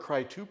lower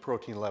Cry2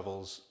 protein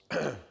levels,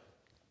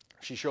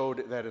 she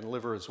showed that in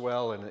liver as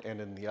well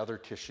and in the other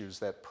tissues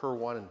that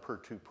PER1 and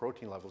PER2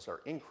 protein levels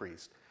are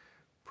increased,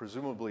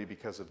 presumably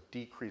because of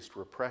decreased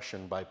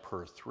repression by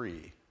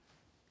PER3.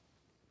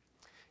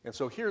 And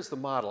so here's the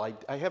model.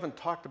 I haven't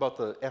talked about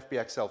the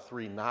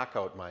FBXL3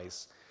 knockout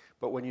mice,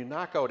 but when you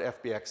knock out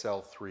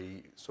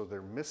FBXL3, so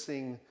they're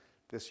missing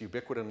this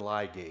ubiquitin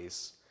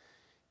ligase,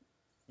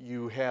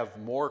 you have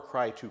more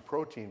Cry2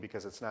 protein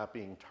because it's not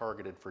being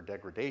targeted for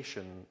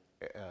degradation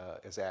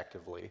as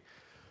actively.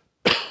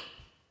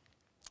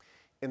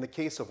 In the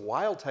case of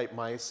wild-type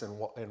mice and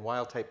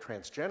wild-type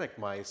transgenic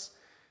mice,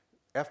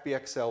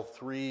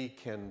 FBXL3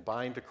 can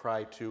bind to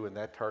Cry2 and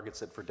that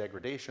targets it for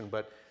degradation,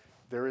 but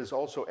there is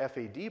also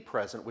FAD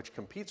present, which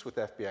competes with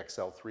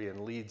FBXL3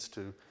 and leads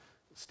to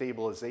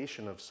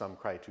stabilization of some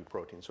Cry2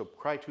 protein. So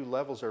Cry2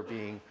 levels are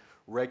being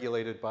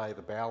regulated by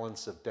the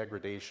balance of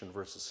degradation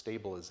versus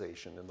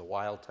stabilization in the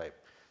wild-type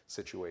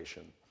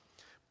situation.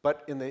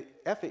 But in the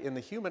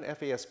human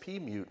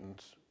FASP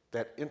mutant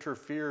that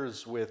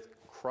interferes with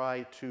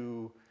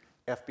Cry2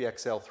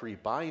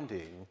 FBXL3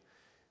 binding,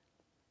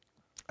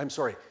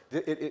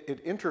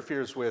 it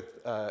interferes with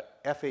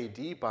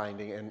FAD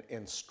binding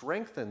and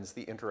strengthens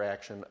the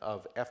interaction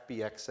of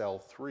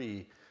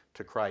FBXL3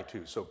 to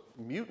Cry2. So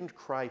mutant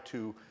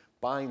Cry2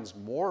 binds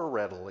more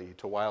readily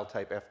to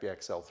wild-type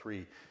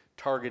FBXL3,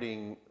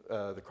 targeting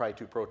the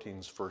Cry2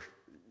 proteins for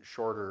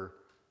shorter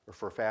or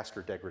for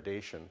faster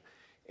degradation.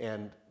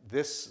 And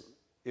this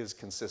is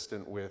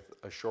consistent with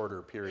a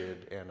shorter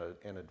period and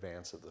an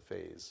advance of the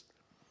phase.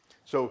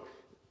 So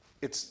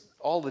it's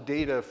all the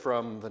data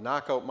from the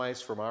knockout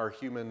mice, from our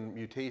human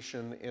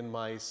mutation in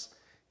mice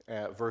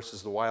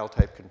versus the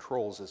wild-type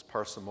controls is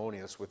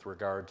parsimonious with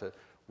regard to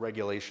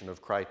regulation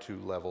of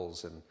Cry2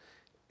 levels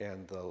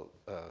and the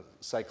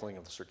cycling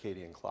of the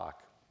circadian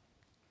clock.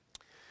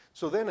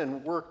 So then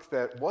in work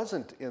that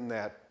wasn't in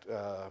that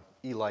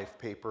eLife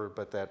paper,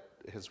 but that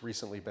has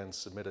recently been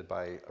submitted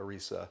by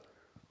Arisa,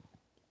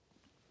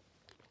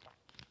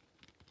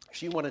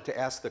 she wanted to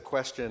ask the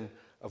question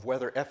of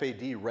whether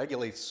FAD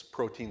regulates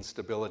protein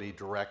stability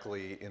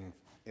directly in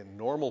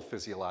normal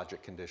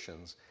physiologic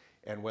conditions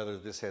and whether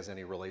this has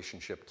any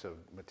relationship to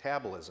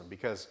metabolism,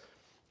 because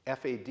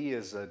FAD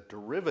is a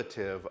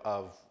derivative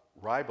of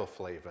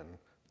riboflavin,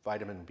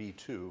 vitamin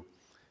B2,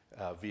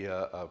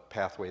 via a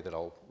pathway that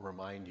I'll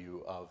remind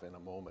you of in a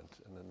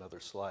moment in another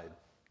slide.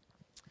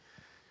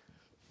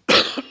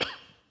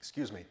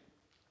 Excuse me.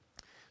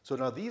 So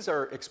now these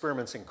are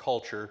experiments in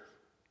culture,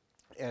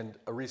 and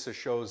Arisa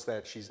shows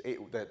that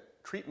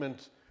that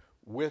treatment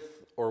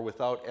with or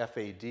without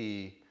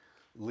FAD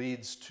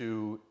leads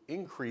to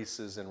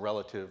increases in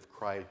relative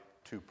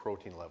Cry2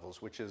 protein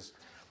levels, which is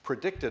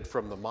predicted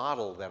from the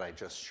model that I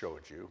just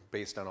showed you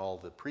based on all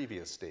the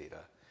previous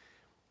data.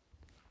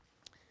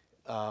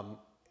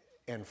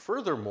 And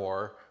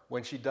furthermore,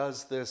 when she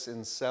does this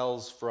in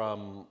cells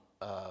from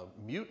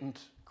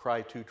mutant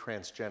Cry2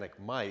 transgenic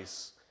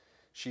mice,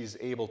 she's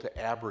able to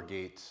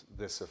abrogate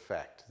this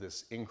effect,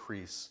 this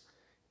increase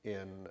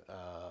in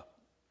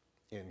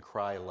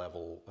Cry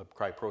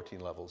protein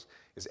levels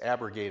is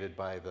abrogated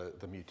by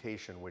the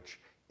mutation, which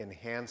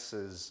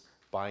enhances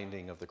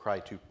binding of the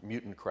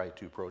mutant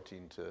Cry2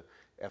 protein to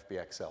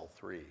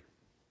FBXL3.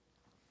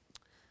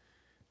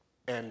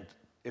 And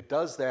it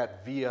does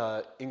that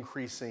via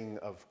increasing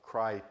of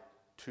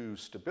Cry2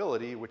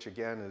 stability, which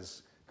again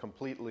is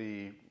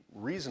completely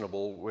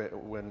reasonable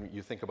when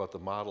you think about the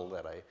model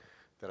that I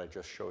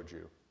just showed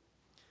you.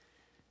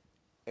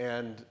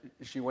 And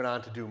she went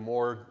on to do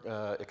more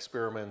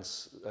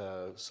experiments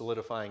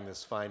solidifying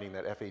this finding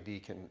that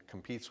FAD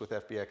competes with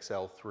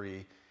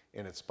FBXL3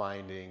 in its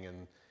binding.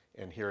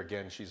 And here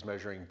again, she's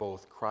measuring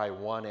both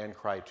Cry1 and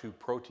Cry2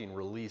 protein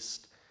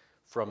released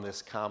from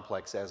this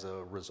complex as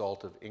a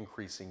result of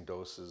increasing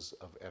doses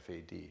of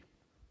FAD,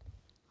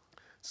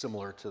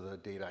 similar to the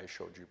data I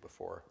showed you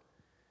before.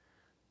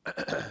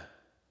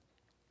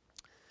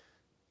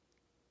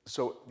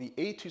 So the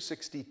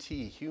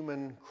A260T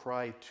human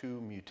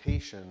Cry2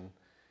 mutation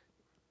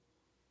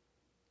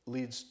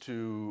leads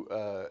to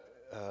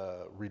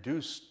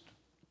reduced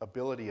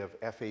ability of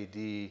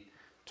FAD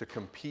to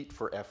compete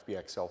for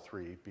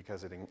FBXL3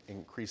 because it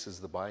increases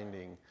the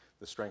binding,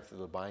 the strength of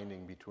the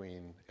binding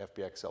between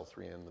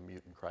FBXL3 and the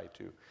mutant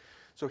Cry2.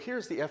 So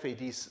here's the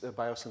FAD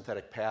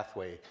biosynthetic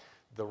pathway.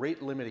 The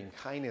rate-limiting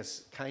enzyme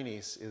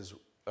is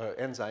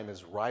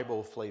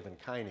riboflavin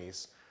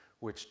kinase,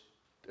 which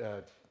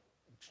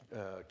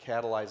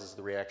catalyzes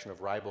the reaction of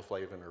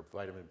riboflavin or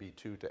vitamin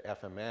B2 to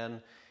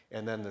FMN.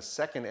 And then the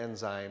second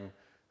enzyme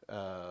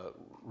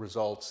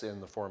results in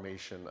the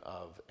formation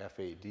of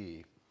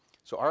FAD.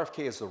 So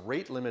RFK is the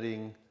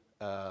rate-limiting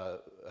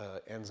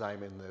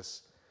enzyme in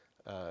this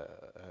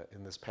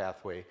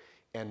pathway,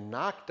 and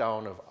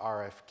knockdown of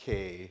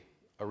RFK,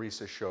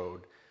 Arisa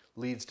showed,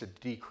 leads to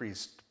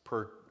decreased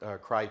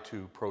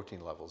Cry2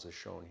 protein levels, as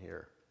shown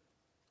here.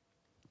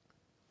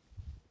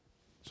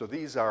 So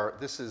these are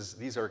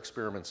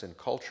experiments in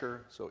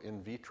culture, so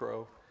in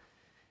vitro,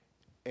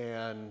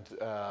 and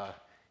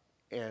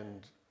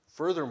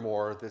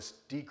furthermore, this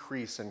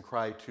decrease in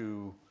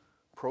Cry2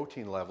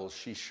 protein levels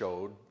she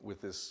showed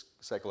with this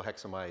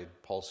cyclohexamide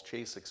pulse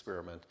chase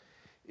experiment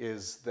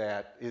is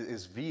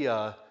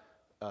via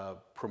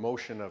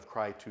promotion of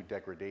Cry2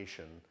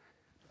 degradation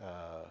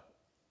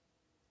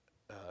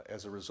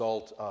as a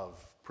result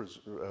of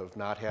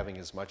not having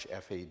as much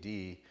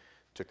FAD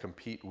to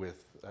compete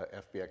with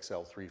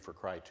FBXL3 for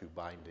Cry2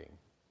 binding.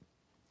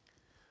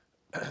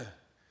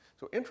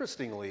 So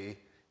interestingly,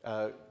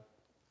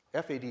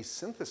 FAD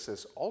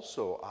synthesis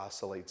also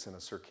oscillates in a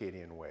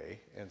circadian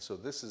way, and so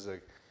this is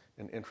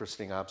an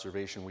interesting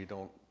observation. We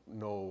don't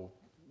know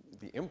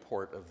the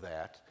import of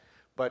that,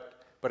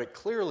 but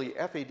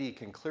FAD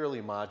can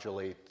clearly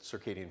modulate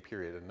circadian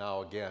period. And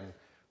now again,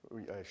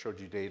 I showed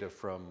you data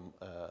from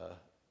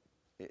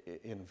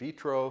in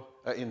vivo,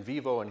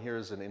 and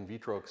here's an in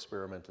vitro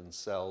experiment in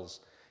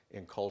cells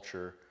in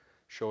culture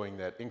showing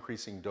that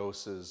increasing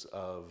doses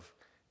of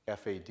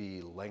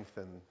FAD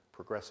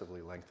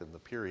progressively lengthen the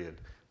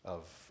period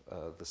of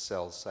the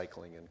cells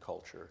cycling in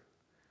culture.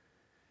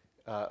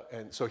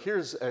 And so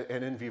here's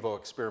an in vivo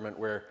experiment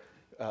where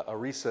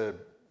Arisa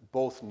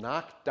both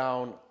knocked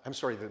down,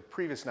 the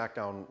previous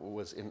knockdown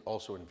was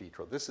also in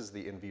vitro. This is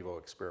the in vivo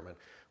experiment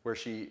where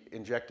she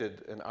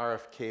injected an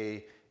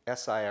RFK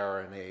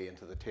siRNA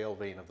into the tail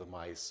vein of the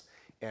mice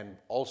and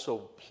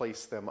also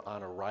placed them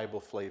on a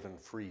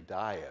riboflavin-free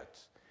diet,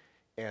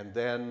 and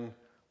then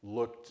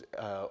looked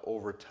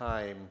over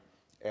time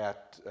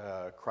at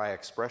cry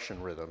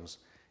expression rhythms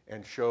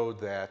and showed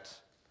that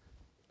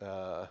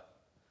the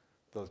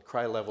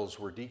cry levels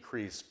were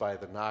decreased by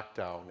the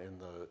knockdown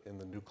in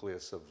the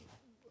nucleus of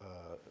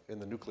in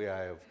the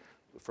nuclei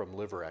from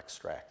liver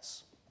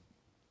extracts.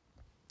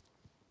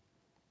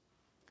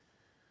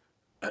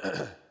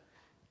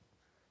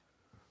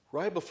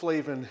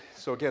 Riboflavin,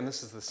 so again,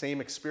 this is the same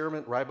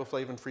experiment,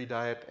 riboflavin-free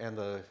diet and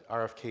the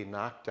RFK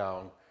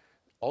knockdown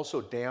also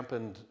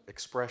dampened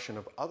expression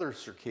of other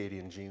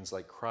circadian genes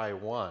like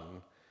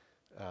Cry1,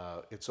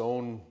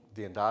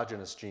 the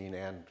endogenous gene,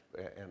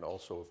 and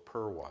also of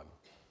PER1.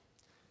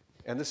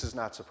 And this is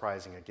not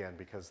surprising, again,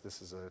 because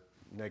this is a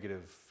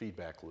negative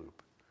feedback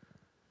loop.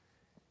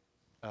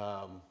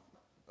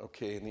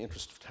 Okay, in the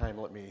interest of time,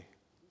 let me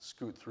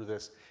scoot through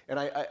this. And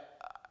I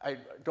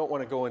don't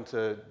want to go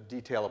into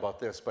detail about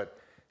this, but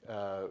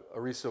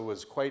Arisa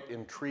was quite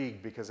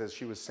intrigued because as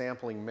she was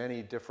sampling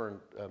many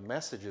different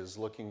messages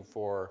looking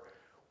for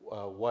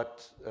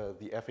what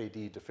the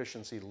FAD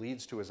deficiency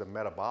leads to as a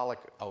metabolic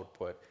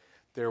output,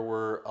 there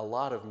were a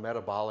lot of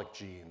metabolic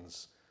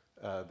genes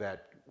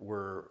that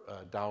were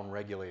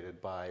downregulated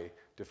by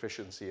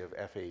deficiency of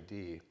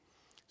FAD.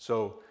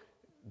 So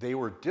they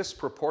were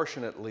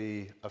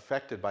disproportionately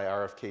affected by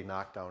RFK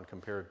knockdown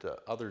compared to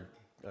other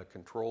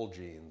control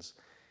genes.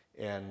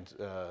 And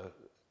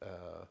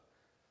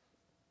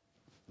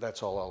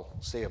that's all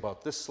I'll say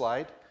about this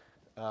slide.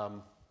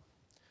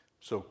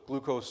 So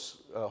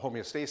glucose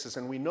homeostasis,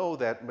 and we know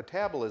that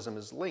metabolism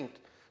is linked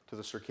to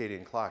the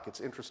circadian clock.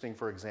 It's interesting,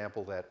 for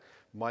example, that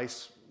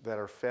mice that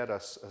are fed a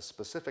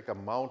specific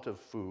amount of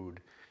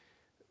food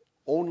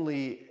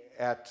only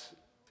at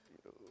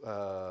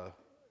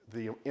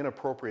the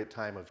inappropriate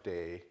time of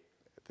day,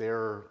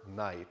 their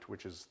night,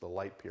 which is the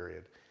light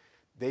period,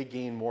 they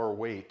gain more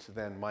weight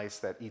than mice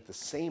that eat the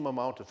same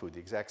amount of food, the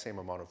exact same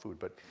amount of food,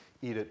 but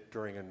eat it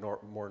during a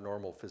more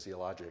normal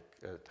physiologic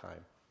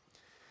time.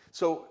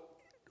 So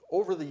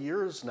over the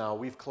years now,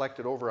 we've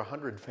collected over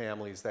 100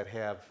 families that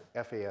have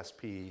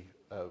FASP.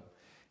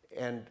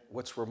 And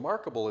what's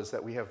remarkable is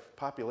that we have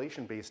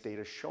population-based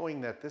data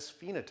showing that this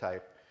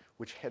phenotype,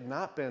 which had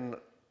not been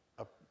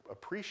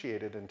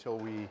appreciated until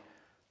we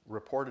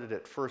reported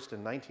it first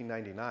in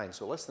 1999,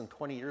 so less than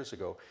 20 years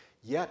ago,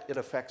 yet it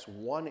affects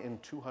 1 in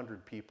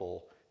 200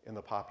 people in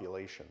the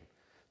population.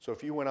 So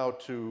if you went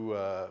out to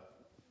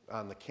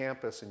on the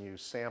campus and you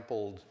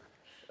sampled,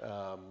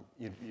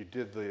 you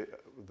did the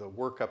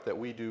workup that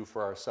we do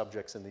for our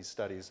subjects in these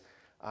studies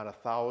on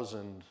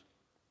 1,000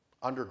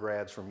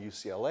 undergrads from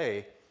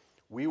UCLA,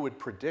 we would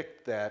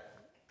predict that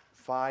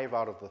 5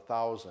 out of the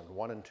 1,000,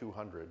 1 in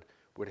 200,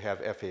 would have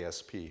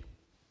FASP.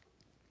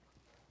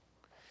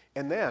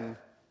 And then,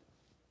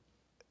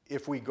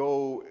 if we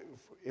go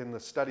in the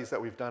studies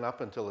that we've done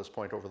up until this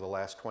point over the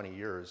last 20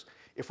 years,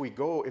 if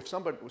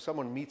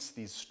someone meets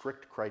these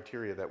strict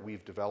criteria that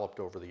we've developed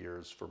over the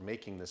years for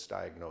making this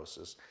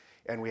diagnosis,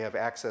 and we have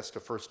access to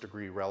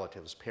first-degree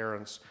relatives,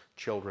 parents,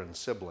 children,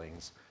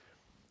 siblings,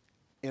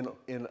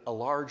 in a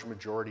large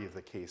majority of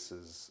the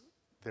cases,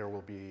 there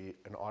will be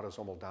an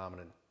autosomal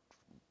dominant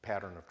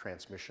pattern of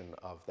transmission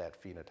of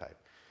that phenotype.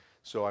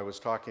 So I was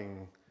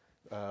talking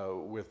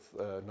with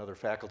another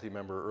faculty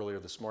member earlier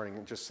this morning,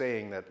 and just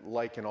saying that,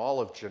 like in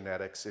all of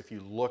genetics, if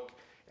you look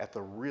at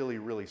the really,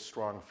 really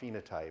strong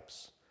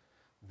phenotypes,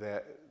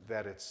 that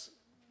it's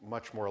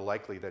much more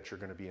likely that you're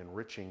going to be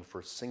enriching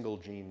for single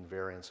gene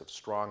variants of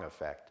strong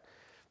effect.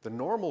 The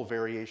normal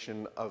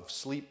variation of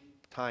sleep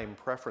time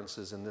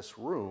preferences in this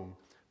room,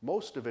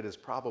 most of it is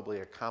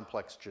probably a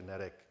complex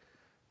genetic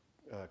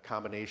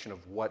combination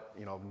of what,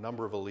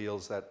 number of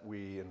alleles that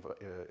we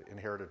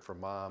inherited from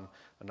mom,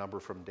 a number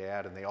from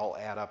dad, and they all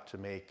add up to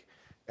make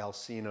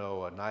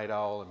Alcino a night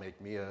owl, and make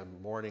me a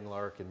morning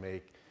lark, and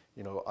make,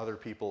 other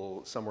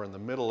people somewhere in the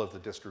middle of the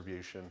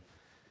distribution.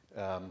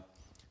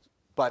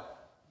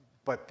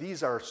 But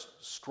these are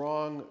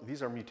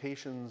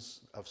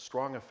mutations of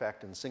strong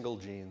effect in single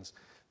genes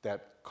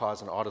that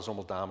cause an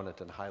autosomal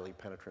dominant and highly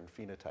penetrant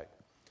phenotype.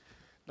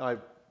 Now,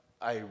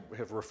 I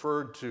have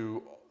referred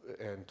to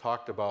and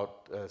talked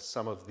about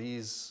some of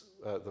these,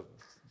 the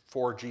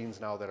 4 genes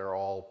now that are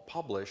all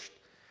published.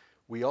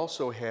 We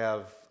also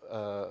have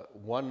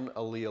 1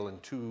 allele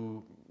and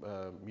 2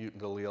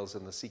 mutant alleles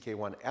in the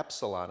CK1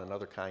 epsilon,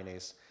 another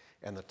kinase,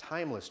 and the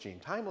timeless gene.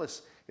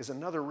 Timeless is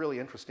another really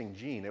interesting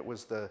gene.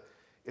 It's the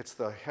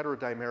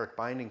heterodimeric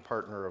binding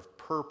partner of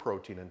PER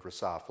protein in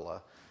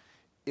Drosophila.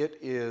 It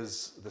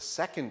is the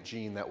second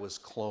gene that was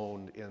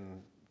cloned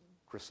in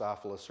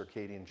Drosophila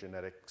circadian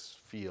genetics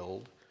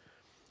field.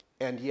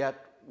 And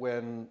yet,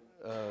 when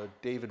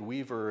David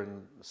Weaver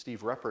and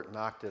Steve Reppert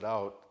knocked it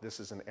out, this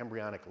is an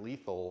embryonic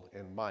lethal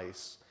in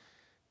mice.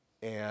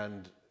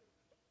 And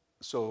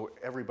so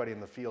everybody in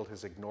the field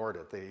has ignored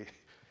it.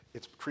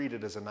 It's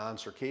treated as a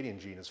non-circadian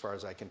gene, as far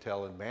as I can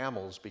tell, in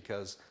mammals,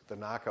 because the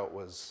knockout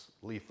was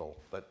lethal,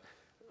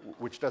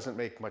 which doesn't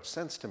make much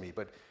sense to me.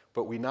 But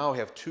we now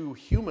have 2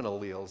 human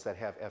alleles that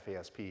have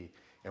FASP,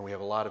 and we have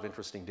a lot of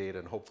interesting data,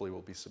 and hopefully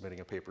we'll be submitting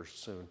a paper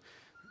soon,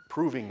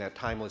 proving that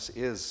timeless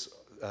is,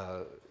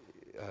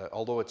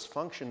 although its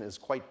function is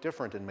quite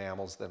different in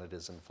mammals than it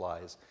is in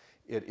flies,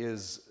 it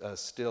is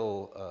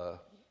still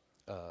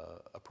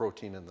a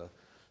protein in the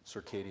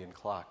circadian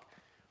clock.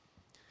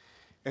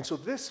 And so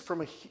this,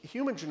 from a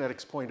human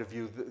genetics point of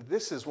view,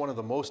 this is one of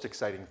the most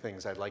exciting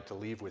things I'd like to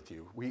leave with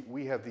you.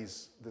 We have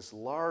this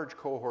large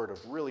cohort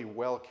of really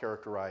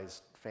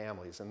well-characterized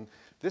families, and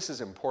this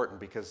is important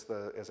because,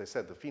 as I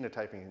said, the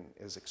phenotyping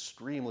is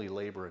extremely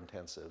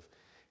labor-intensive,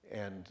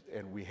 and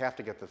we have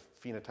to get the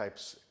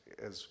phenotypes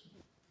as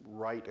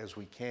right as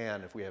we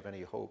can if we have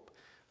any hope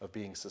of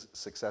being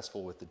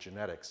successful with the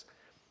genetics.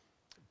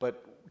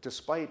 But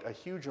despite a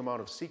huge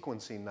amount of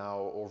sequencing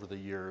now over the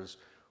years,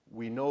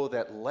 we know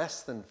that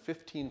less than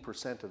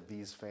 15% of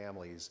these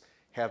families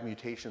have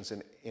mutations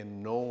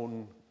in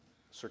known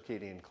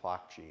circadian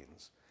clock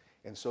genes.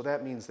 And so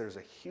that means there's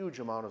a huge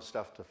amount of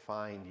stuff to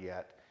find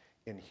yet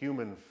in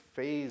human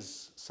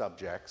phase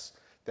subjects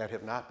that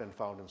have not been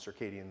found in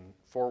circadian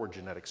forward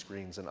genetic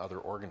screens in other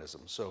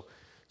organisms.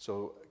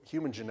 So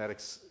human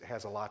genetics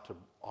has a lot to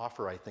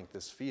offer, I think,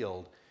 this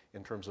field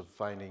in terms of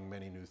finding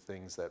many new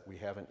things that we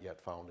haven't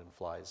yet found in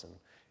flies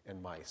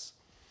and mice.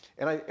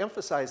 And I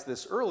emphasized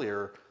this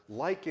earlier,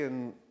 like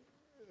in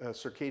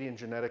circadian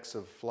genetics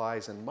of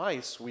flies and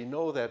mice, we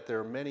know that there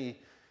are many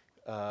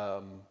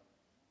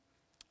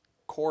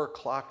core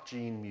clock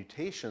gene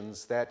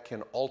mutations that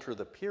can alter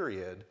the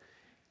period.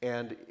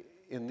 And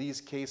in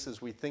these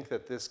cases, we think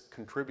that this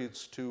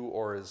contributes to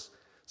or is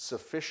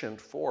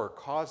sufficient for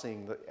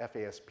causing the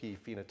FASP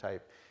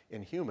phenotype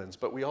in humans.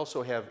 But we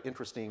also have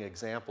interesting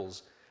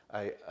examples.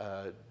 I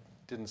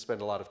didn't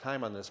spend a lot of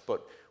time on this,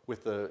 but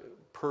with the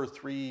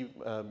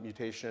PER3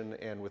 mutation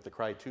and with the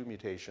CRY2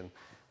 mutation,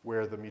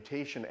 where the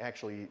mutation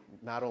actually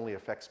not only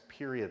affects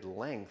period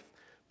length,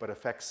 but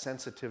affects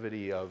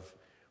sensitivity of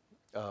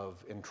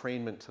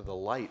entrainment to the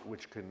light,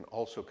 which can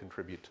also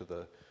contribute to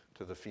the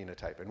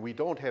phenotype. And we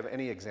don't have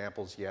any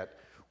examples yet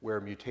where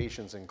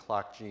mutations in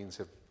clock genes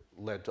have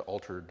led to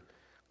altered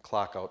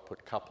clock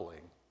output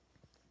coupling.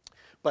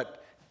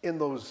 But in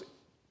those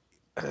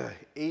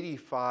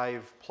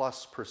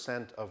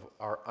 85+% of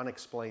our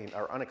unexplained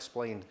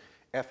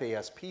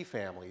FASP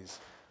families,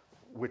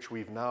 which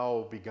we've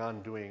now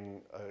begun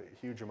doing a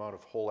huge amount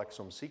of whole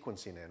exome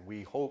sequencing in,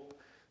 we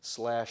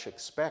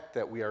hope/expect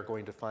that we are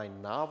going to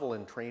find novel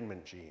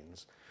entrainment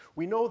genes.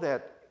 We know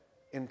that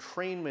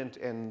entrainment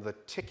and the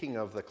ticking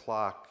of the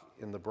clock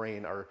in the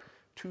brain are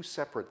 2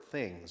 separate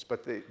things,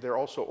 but they're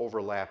also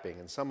overlapping,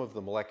 and some of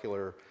the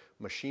molecular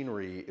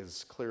machinery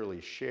is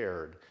clearly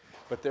shared.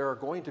 But there are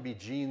going to be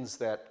genes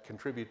that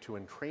contribute to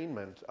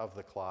entrainment of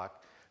the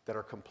clock that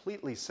are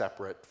completely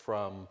separate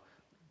from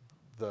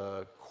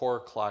the core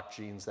clock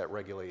genes that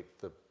regulate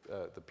the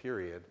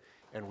period,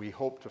 and we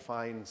hope to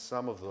find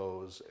some of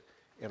those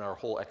in our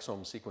whole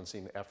exome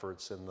sequencing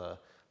efforts in the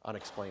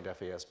unexplained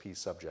FASP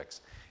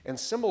subjects. And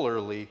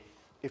similarly,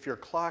 if your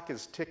clock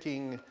is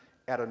ticking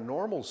at a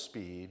normal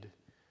speed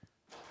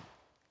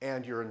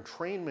and your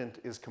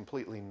entrainment is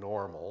completely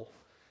normal,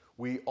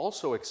 we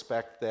also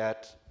expect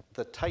that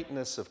the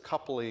tightness of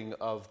coupling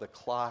of the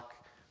clock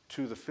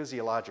to the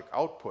physiologic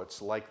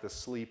outputs, like the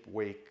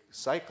sleep-wake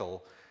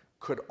cycle,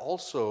 could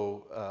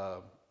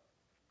also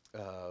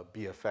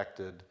be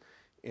affected.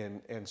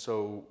 And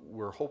so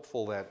we're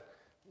hopeful that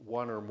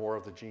one or more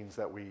of the genes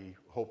that we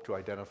hope to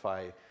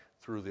identify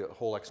through the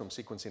whole exome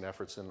sequencing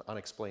efforts in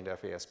unexplained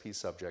FASP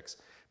subjects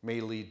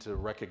may lead to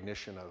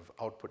recognition of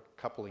output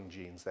coupling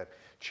genes that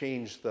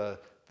change the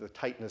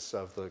tightness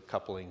of the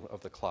coupling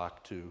of the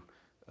clock to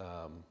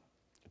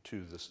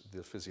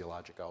the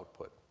physiologic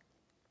output.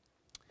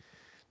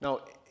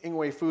 Now,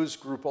 Ying-Wei Fu's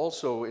group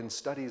also, in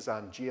studies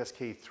on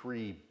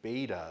GSK3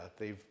 beta,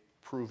 they've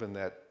proven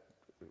that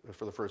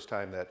for the first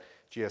time that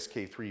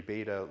GSK3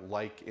 beta,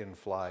 like in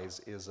flies,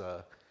 is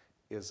a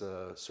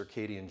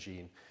circadian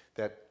gene.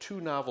 That two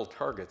novel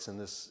targets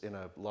in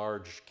a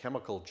large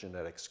chemical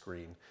genetic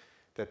screen,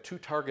 that two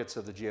targets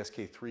of the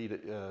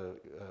GSK3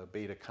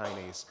 beta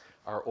kinase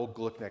are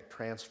O-gluconate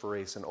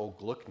transferase and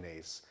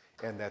O-gluconase,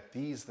 and that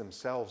these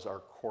themselves are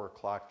core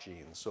clock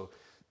genes. So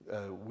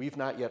we've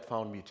not yet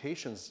found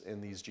mutations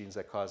in these genes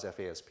that cause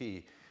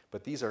FASP,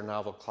 but these are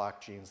novel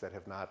clock genes that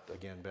have not,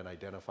 again, been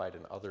identified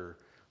in other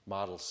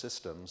model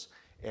systems.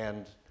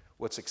 And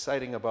what's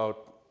exciting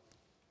about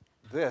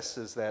this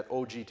is that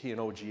OGT and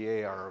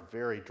OGA are a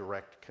very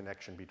direct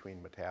connection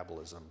between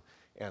metabolism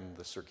and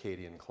the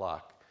circadian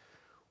clock.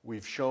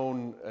 We've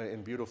shown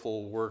in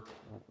beautiful work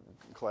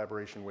in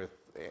collaboration with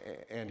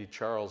Andy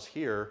Charles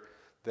here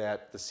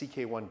that the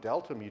CK1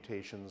 delta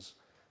mutations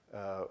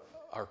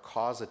are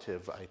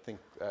causative, I think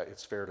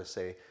it's fair to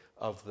say,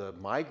 of the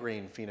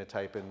migraine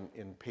phenotype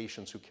in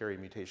patients who carry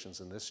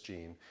mutations in this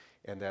gene,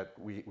 and that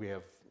we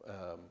have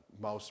a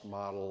mouse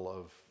model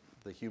of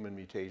the human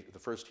mutation, the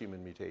first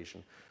human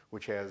mutation,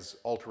 which has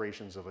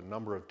alterations of a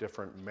number of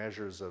different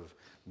measures of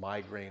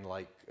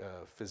migraine-like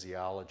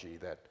physiology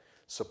that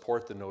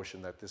support the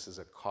notion that this is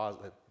a cause,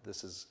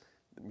 that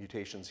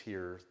mutations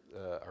here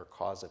are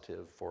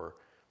causative for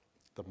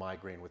the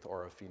migraine with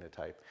aura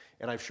phenotype.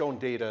 And I've shown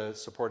data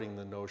supporting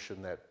the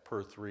notion that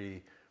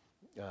PER3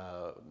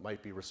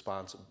 might be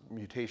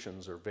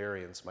mutations or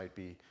variants might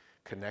be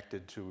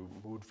connected to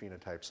mood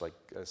phenotypes like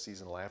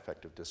seasonal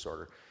affective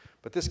disorder.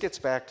 But this gets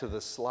back to the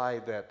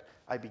slide that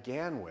I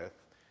began with,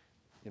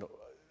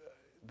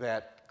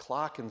 that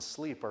clock and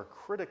sleep are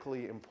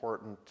critically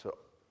important to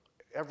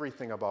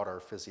everything about our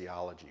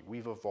physiology.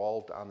 We've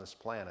evolved on this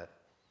planet,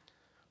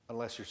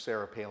 unless you're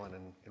Sarah Palin,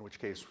 in which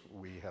case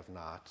we have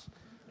not,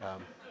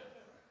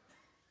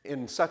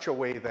 in such a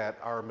way that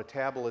our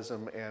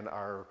metabolism and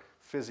our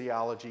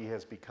physiology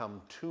has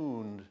become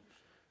tuned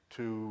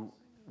to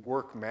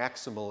work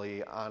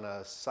maximally on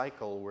a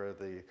cycle where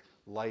the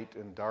light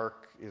and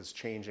dark is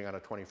changing on a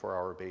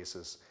 24-hour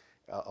basis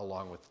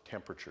along with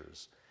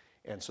temperatures.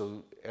 And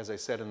so, as I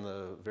said in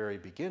the very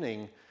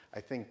beginning,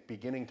 I think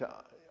beginning to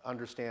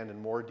understand in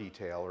more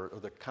detail or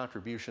the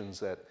contributions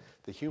that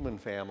the human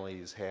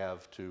families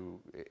have to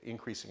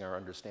increasing our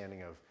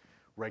understanding of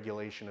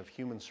regulation of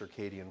human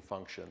circadian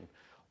function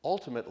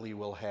ultimately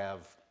will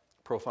have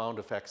profound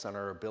effects on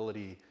our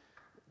ability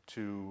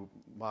to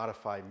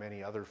modify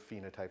many other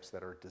phenotypes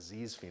that are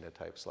disease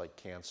phenotypes like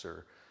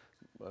cancer,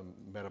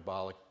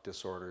 metabolic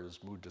disorders,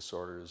 mood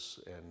disorders,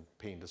 and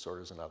pain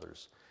disorders and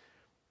others.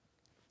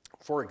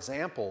 For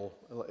example,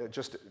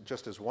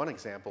 just as one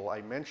example,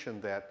 I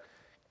mentioned that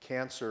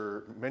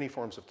cancer, many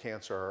forms of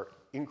cancer are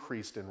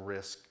increased in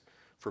risk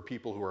for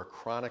people who are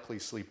chronically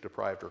sleep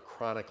deprived or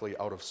chronically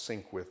out of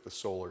sync with the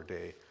solar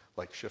day,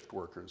 like shift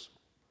workers.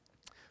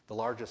 The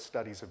largest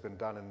studies have been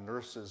done in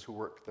nurses who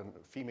work,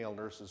 female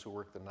nurses who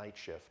work the night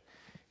shift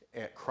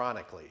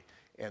chronically,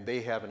 and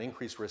they have an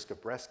increased risk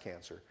of breast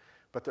cancer.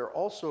 But there are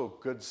also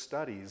good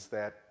studies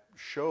that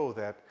show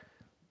that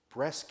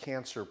breast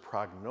cancer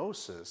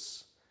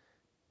prognosis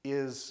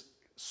is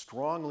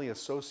strongly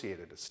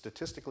associated,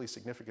 statistically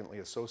significantly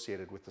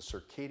associated with the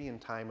circadian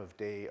time of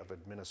day of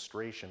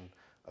administration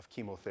of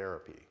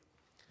chemotherapy.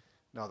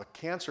 Now, the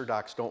cancer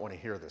docs don't want to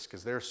hear this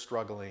because they're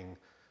struggling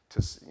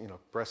to,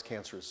 breast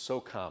cancer is so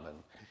common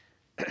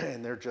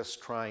and they're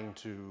just trying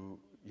to,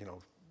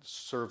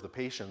 serve the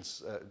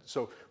patients.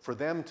 So for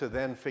them to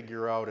then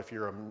figure out if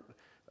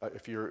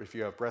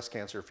you have breast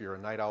cancer, if you're a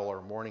night owl or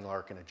a morning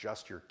lark, and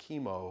adjust your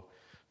chemo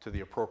to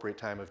the appropriate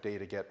time of day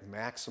to get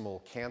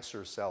maximal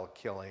cancer cell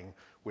killing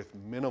with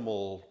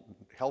minimal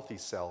healthy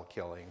cell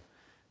killing,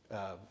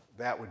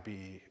 that would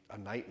be a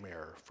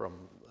nightmare from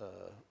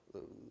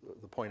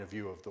the point of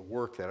view of the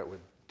work that it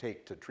would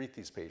take to treat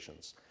these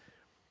patients.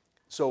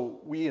 So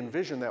we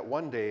envision that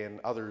one day, and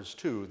others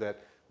too, that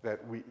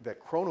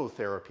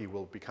chronotherapy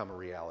will become a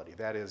reality.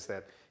 That is,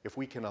 that if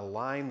we can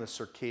align the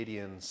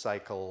circadian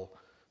cycle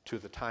to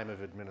the time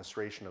of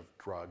administration of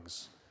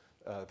drugs,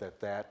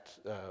 that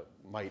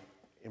might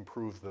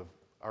improve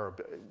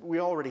we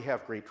already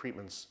have great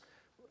treatments.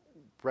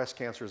 Breast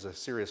cancer is a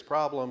serious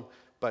problem,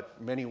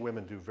 but many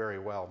women do very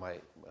well.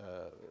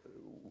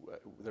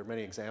 There are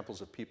many examples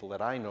of people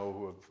that I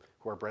know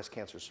who are breast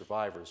cancer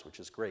survivors,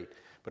 which is great.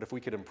 But if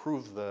we could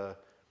improve the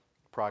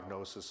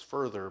prognosis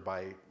further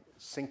by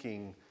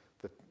syncing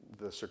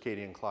the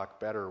circadian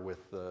clock better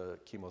with the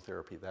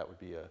chemotherapy, that would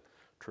be a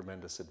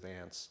tremendous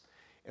advance.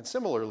 And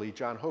similarly,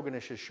 John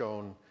Hoganish has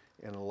shown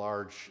in a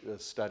large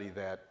study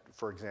that,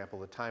 for example,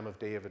 the time of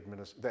day of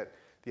that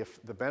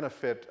the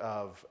benefit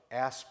of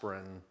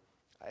aspirin,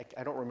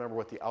 I don't remember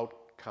what the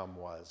outcome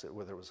was,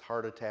 whether it was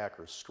heart attack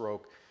or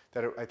stroke,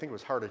 I think it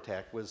was heart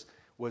attack, was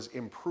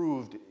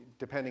improved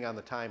depending on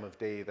the time of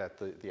day that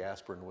the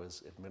aspirin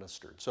was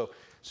administered.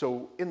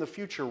 So in the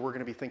future, we're going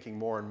to be thinking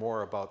more and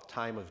more about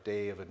time of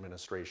day of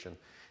administration.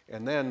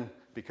 And then,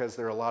 because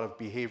there are a lot of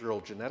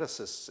behavioral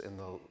geneticists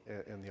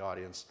in the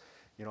audience,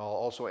 I'll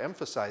also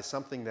emphasize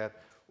something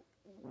that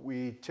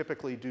we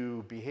typically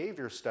do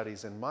behavior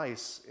studies in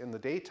mice in the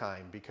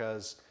daytime,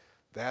 because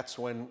that's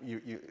when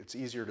it's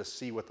easier to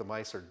see what the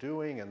mice are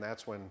doing, and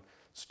that's when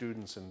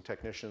students and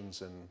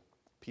technicians and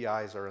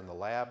PIs are in the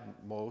lab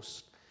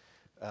most.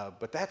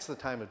 But that's the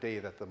time of day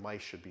that the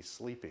mice should be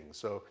sleeping.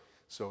 So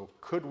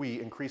could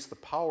we increase the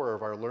power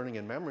of our learning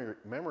and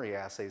memory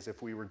assays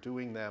if we were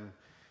doing them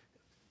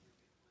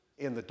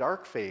in the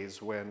dark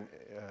phase,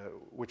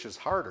 which is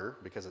harder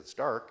because it's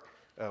dark,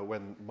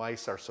 when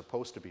mice are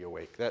supposed to be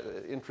awake?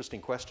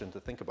 Interesting question to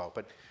think about.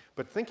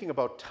 But thinking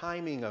about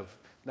timing of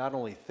not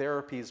only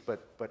therapies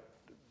but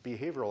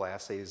behavioral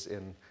assays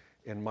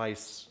in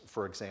mice,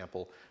 for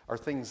example, are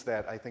things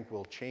that I think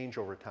will change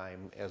over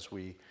time as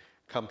we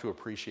come to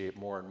appreciate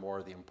more and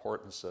more the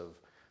importance of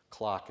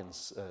clock and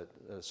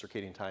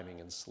circadian timing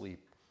and sleep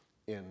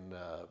in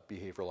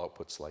behavioral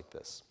outputs like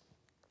this.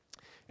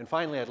 And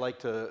finally, I'd like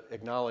to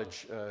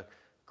acknowledge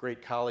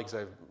great colleagues.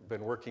 I've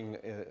been working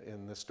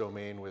in this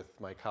domain with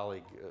my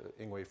colleague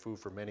Ying-Wei Fu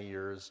for many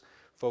years,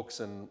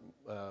 folks in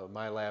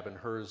my lab and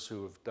hers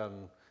who have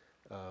done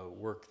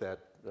work that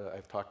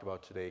I've talked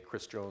about today,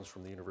 Chris Jones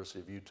from the University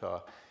of Utah.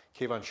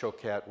 Kayvon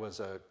Chokat was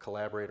a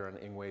collaborator on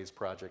Ying-Wei's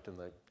project in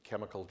the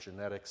chemical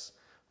genetics,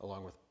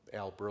 along with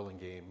Al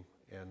Burlingame,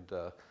 and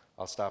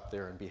I'll stop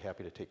there and be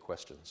happy to take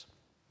questions.